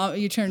like a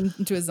zombie, you turn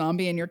into a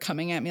zombie and you're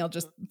coming at me, I'll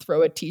just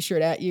throw a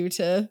t-shirt at you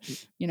to,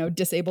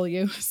 disable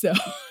you. So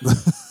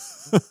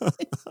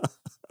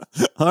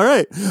all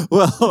right.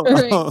 Well, All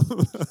right.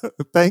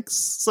 Thanks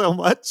so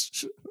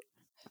much.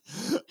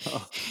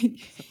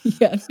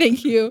 Yeah,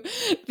 thank you.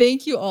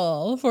 Thank you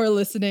all for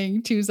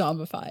listening to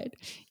Zombified,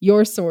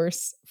 your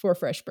source for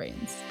fresh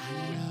brains.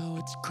 I know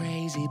it's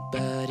crazy,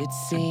 but it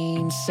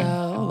seems so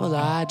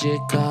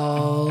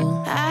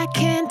logical. I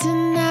can't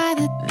deny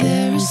that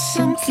there is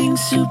something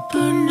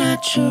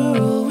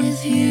supernatural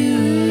with you.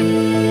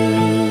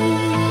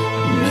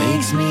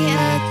 Makes me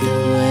act the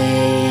way